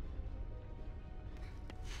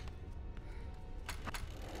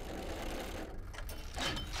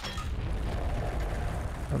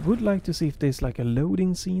 I would like to see if there's like a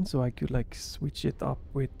loading scene so I could like switch it up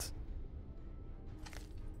with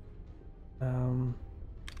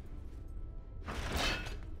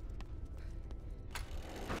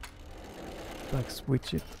like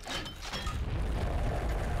switch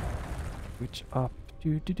up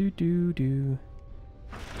do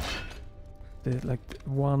the like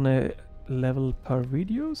one level per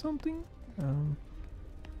video or something. Do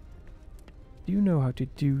you know how to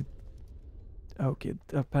do? Okay,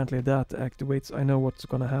 apparently that activates. I know what's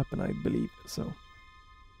gonna happen, I believe. So I'm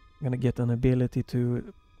gonna get an ability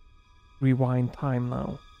to rewind time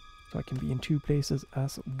now, so I can be in two places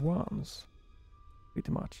as once,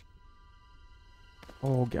 pretty much.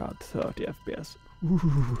 Oh god, 30 FPS.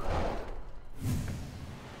 Ooh.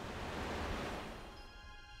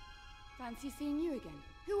 Fancy seeing you again.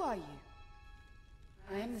 Who are you?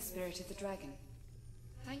 I am the spirit of the dragon.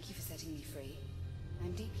 Thank you for setting me free.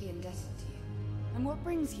 I'm deeply indebted to you. And what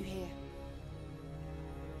brings you here?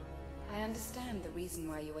 I understand the reason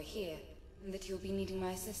why you are here, and that you'll be needing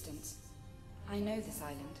my assistance. I know this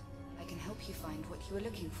island. I can help you find what you are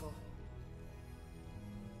looking for.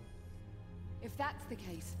 If that's the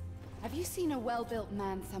case, have you seen a well-built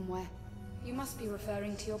man somewhere? You must be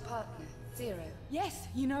referring to your partner, Zero. Yes,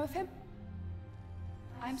 you know of him?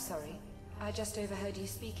 I'm sorry. I just overheard you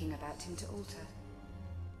speaking about him to Alter.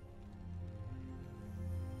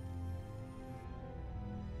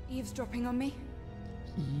 Eavesdropping on me?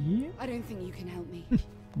 Yeah. I don't think you can help me.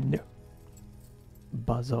 No.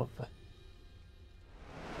 Buzz off.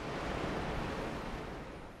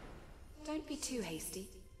 Don't be too hasty.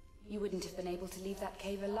 You wouldn't have been able to leave that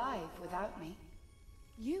cave alive without me.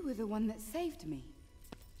 You were the one that saved me.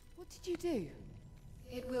 What did you do?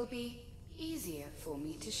 It will be easier for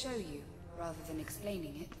me to show you, rather than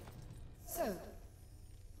explaining it. So,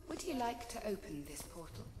 would you like to open this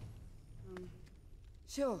portal?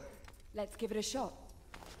 Sure. Let's give it a shot.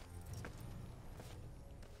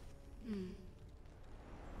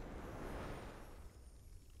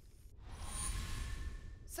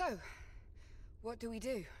 So, what do we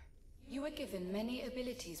do? You were given many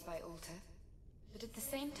abilities by Alter, but at the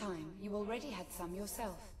same time, you already had some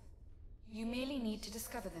yourself. You merely need to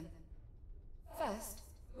discover them. First,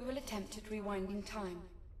 we will attempt at rewinding time.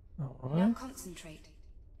 Alright. Now concentrate,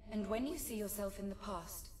 and when you see yourself in the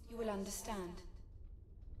past, you will understand.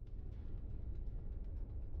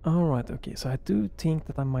 Alright, okay, so I do think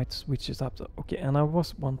that I might switch this up. So, okay, and I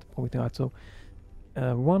was pointing out, so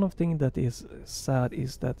one of the things that is sad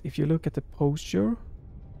is that if you look at the posture,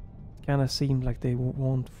 it kind of seemed like they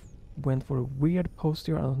went for a weird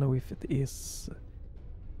posture. I don't know if it is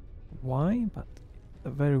why, but a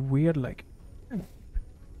very weird, like,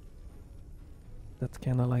 that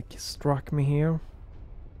kind of like struck me here.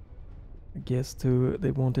 I guess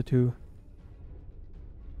they wanted to,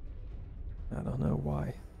 I don't know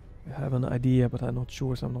why. I have an idea, but I'm not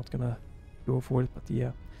sure, so I'm not gonna go for it, but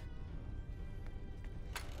yeah.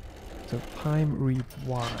 So time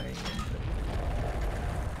rewind.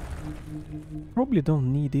 Probably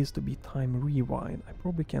don't need this to be time rewind. I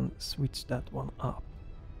probably can switch that one up.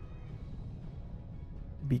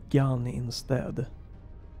 Begun instead.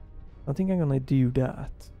 I think I'm gonna do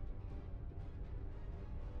that.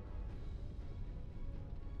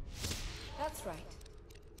 That's right.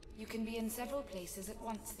 You can be in several places at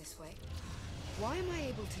once this way. Why am I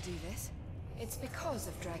able to do this? It's because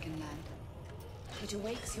of Dragonland. It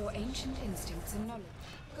awakes your ancient instincts and knowledge.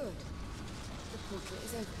 Good. The portal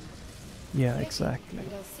is open. Yeah, Get exactly. in,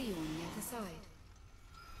 and I'll see you on the other side.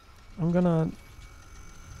 I'm gonna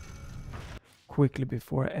quickly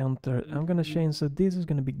before I enter, I'm gonna change, so this is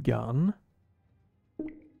gonna be gun.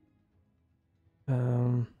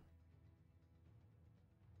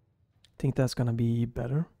 Think that's gonna be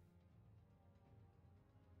better.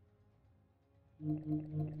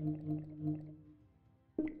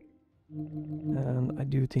 And I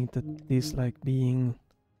do think that this like being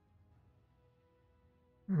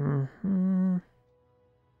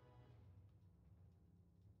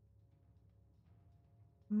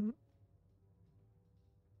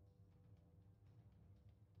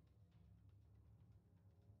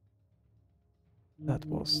That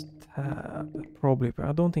was tab. Probably, but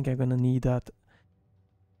I don't think I'm gonna need that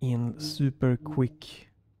in super quick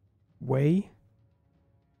way.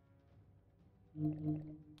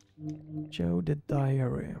 Show the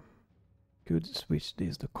diary. Could switch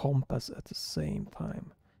this to compass at the same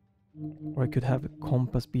time. Or I could have a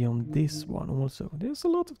compass be on this one also. There's a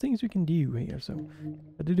lot of things you can do here, so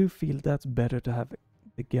but I do feel that's better to have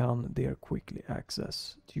the gun there quickly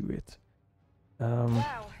access to it.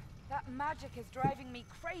 Wow, that magic is driving me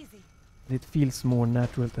crazy. It feels more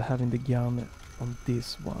natural to having the gun on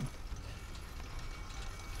this one.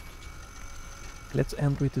 Let's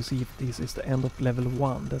enter it to see if this is the end of level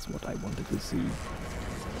 1. That's what I wanted to see.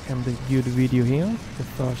 And the good video here, the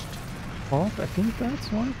first part, I think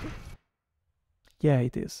that's right. Yeah,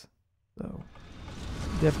 it is. So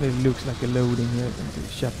definitely looks like a loading here into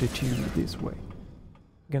chapter 2 this way.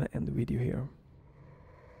 I'm gonna end the video here.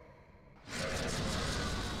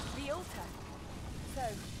 The altar. So,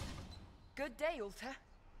 good day, altar.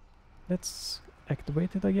 Let's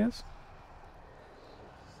activate it, I guess.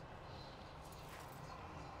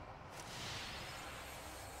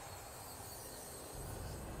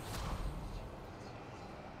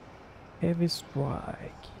 Heavy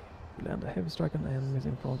strike. Land a heavy strike on enemies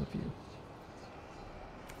in front of you.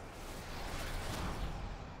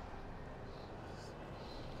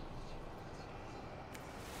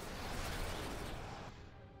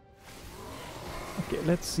 Okay,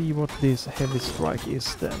 let's see what this heavy strike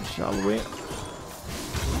is then, shall we?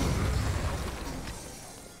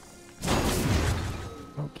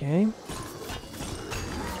 Okay.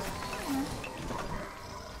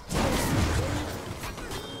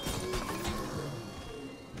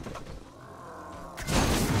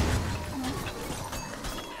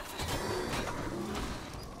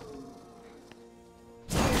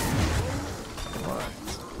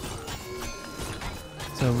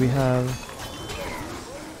 So we have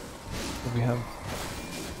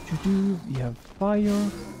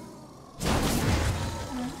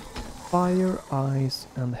fire, ice,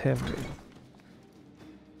 and heavy.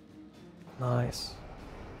 Nice.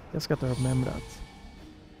 Just gotta remember that.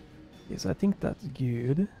 Yes, I think that's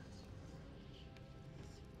good.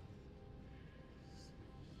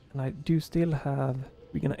 And I do still have.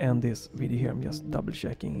 We're gonna end this video here. I'm just double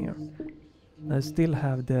checking here. I still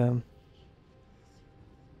have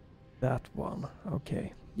that one.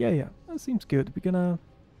 Okay. Yeah, that seems good. We're gonna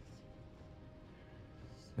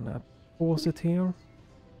pause it here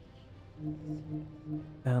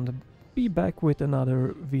and be back with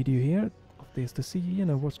another video here of this to see, you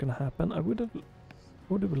know, what's gonna happen. I would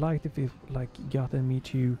have liked if it like gotten me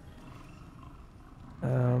to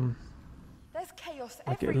There's chaos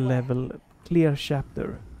like a everywhere. level clear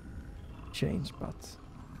chapter change, but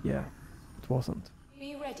yeah, it wasn't.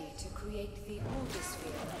 Be ready to create the order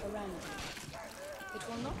sphere around you. It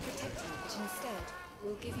will not protect you, but instead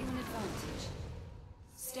will give you an advantage.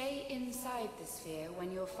 Stay inside the sphere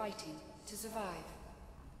when you're fighting to survive.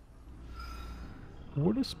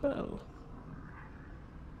 Order spell.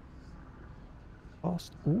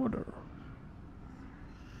 Fast order.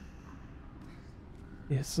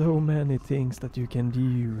 There's so many things that you can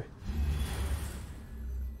do.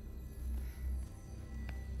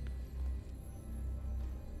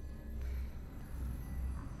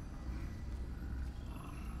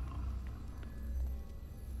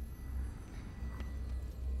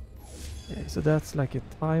 Okay, so that's like a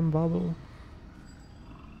time bubble.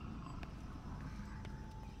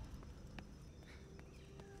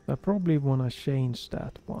 I probably want to change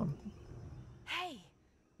that one. Hey,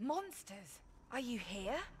 monsters, are you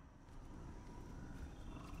here?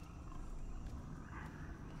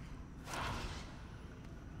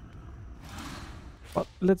 But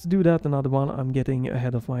let's do that another one. I'm getting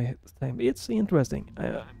ahead of my time. It's interesting.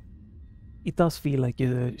 It does feel like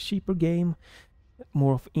a cheaper game,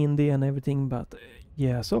 more of indie and everything, but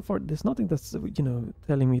yeah, so far there's nothing that's, you know,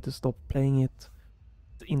 telling me to stop playing it.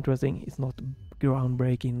 It's interesting. It's not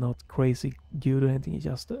groundbreaking, not crazy good or anything. It's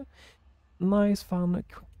just nice, fun,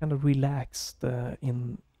 kind of relaxed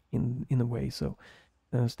in a way. So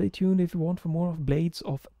stay tuned if you want for more of Blades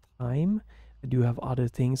of Time. I do have other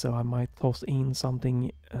things, so I might toss in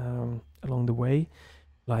something along the way,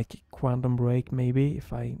 like Quantum Break maybe.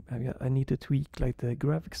 If I need to tweak like the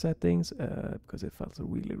graphic settings because it felt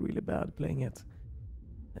really bad playing it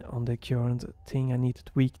on the current thing. I need to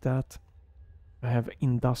tweak that. I have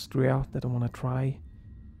Industria that I want to try.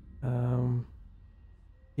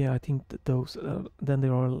 Yeah, I think that those then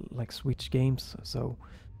there are like Switch games, so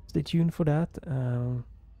stay tuned for that.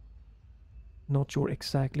 Not sure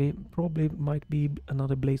exactly. Probably might be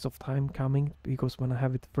another Blaze of Time coming, because when I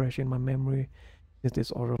have it fresh in my memory, since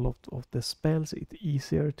these are a lot of the spells, it's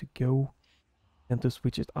easier to go and to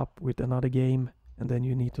switch it up with another game, and then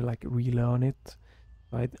you need to like relearn it.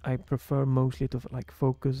 I prefer mostly to like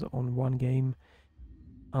focus on one game,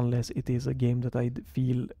 unless it is a game that I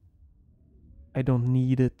feel I don't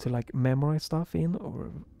need it to like memorize stuff in,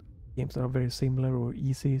 or games that are very similar or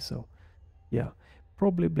easy. So yeah,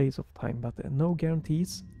 probably Blades of Time, but no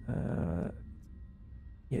guarantees.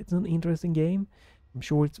 Yeah, it's an interesting game. I'm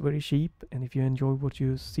sure it's very cheap, and if you enjoy what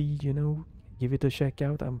you see, you know, give it a check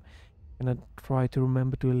out. I'm gonna try to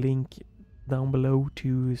remember to link down below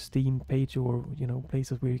to Steam page, or you know,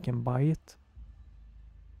 places where you can buy it.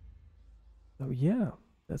 So yeah,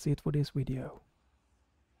 that's it for this video.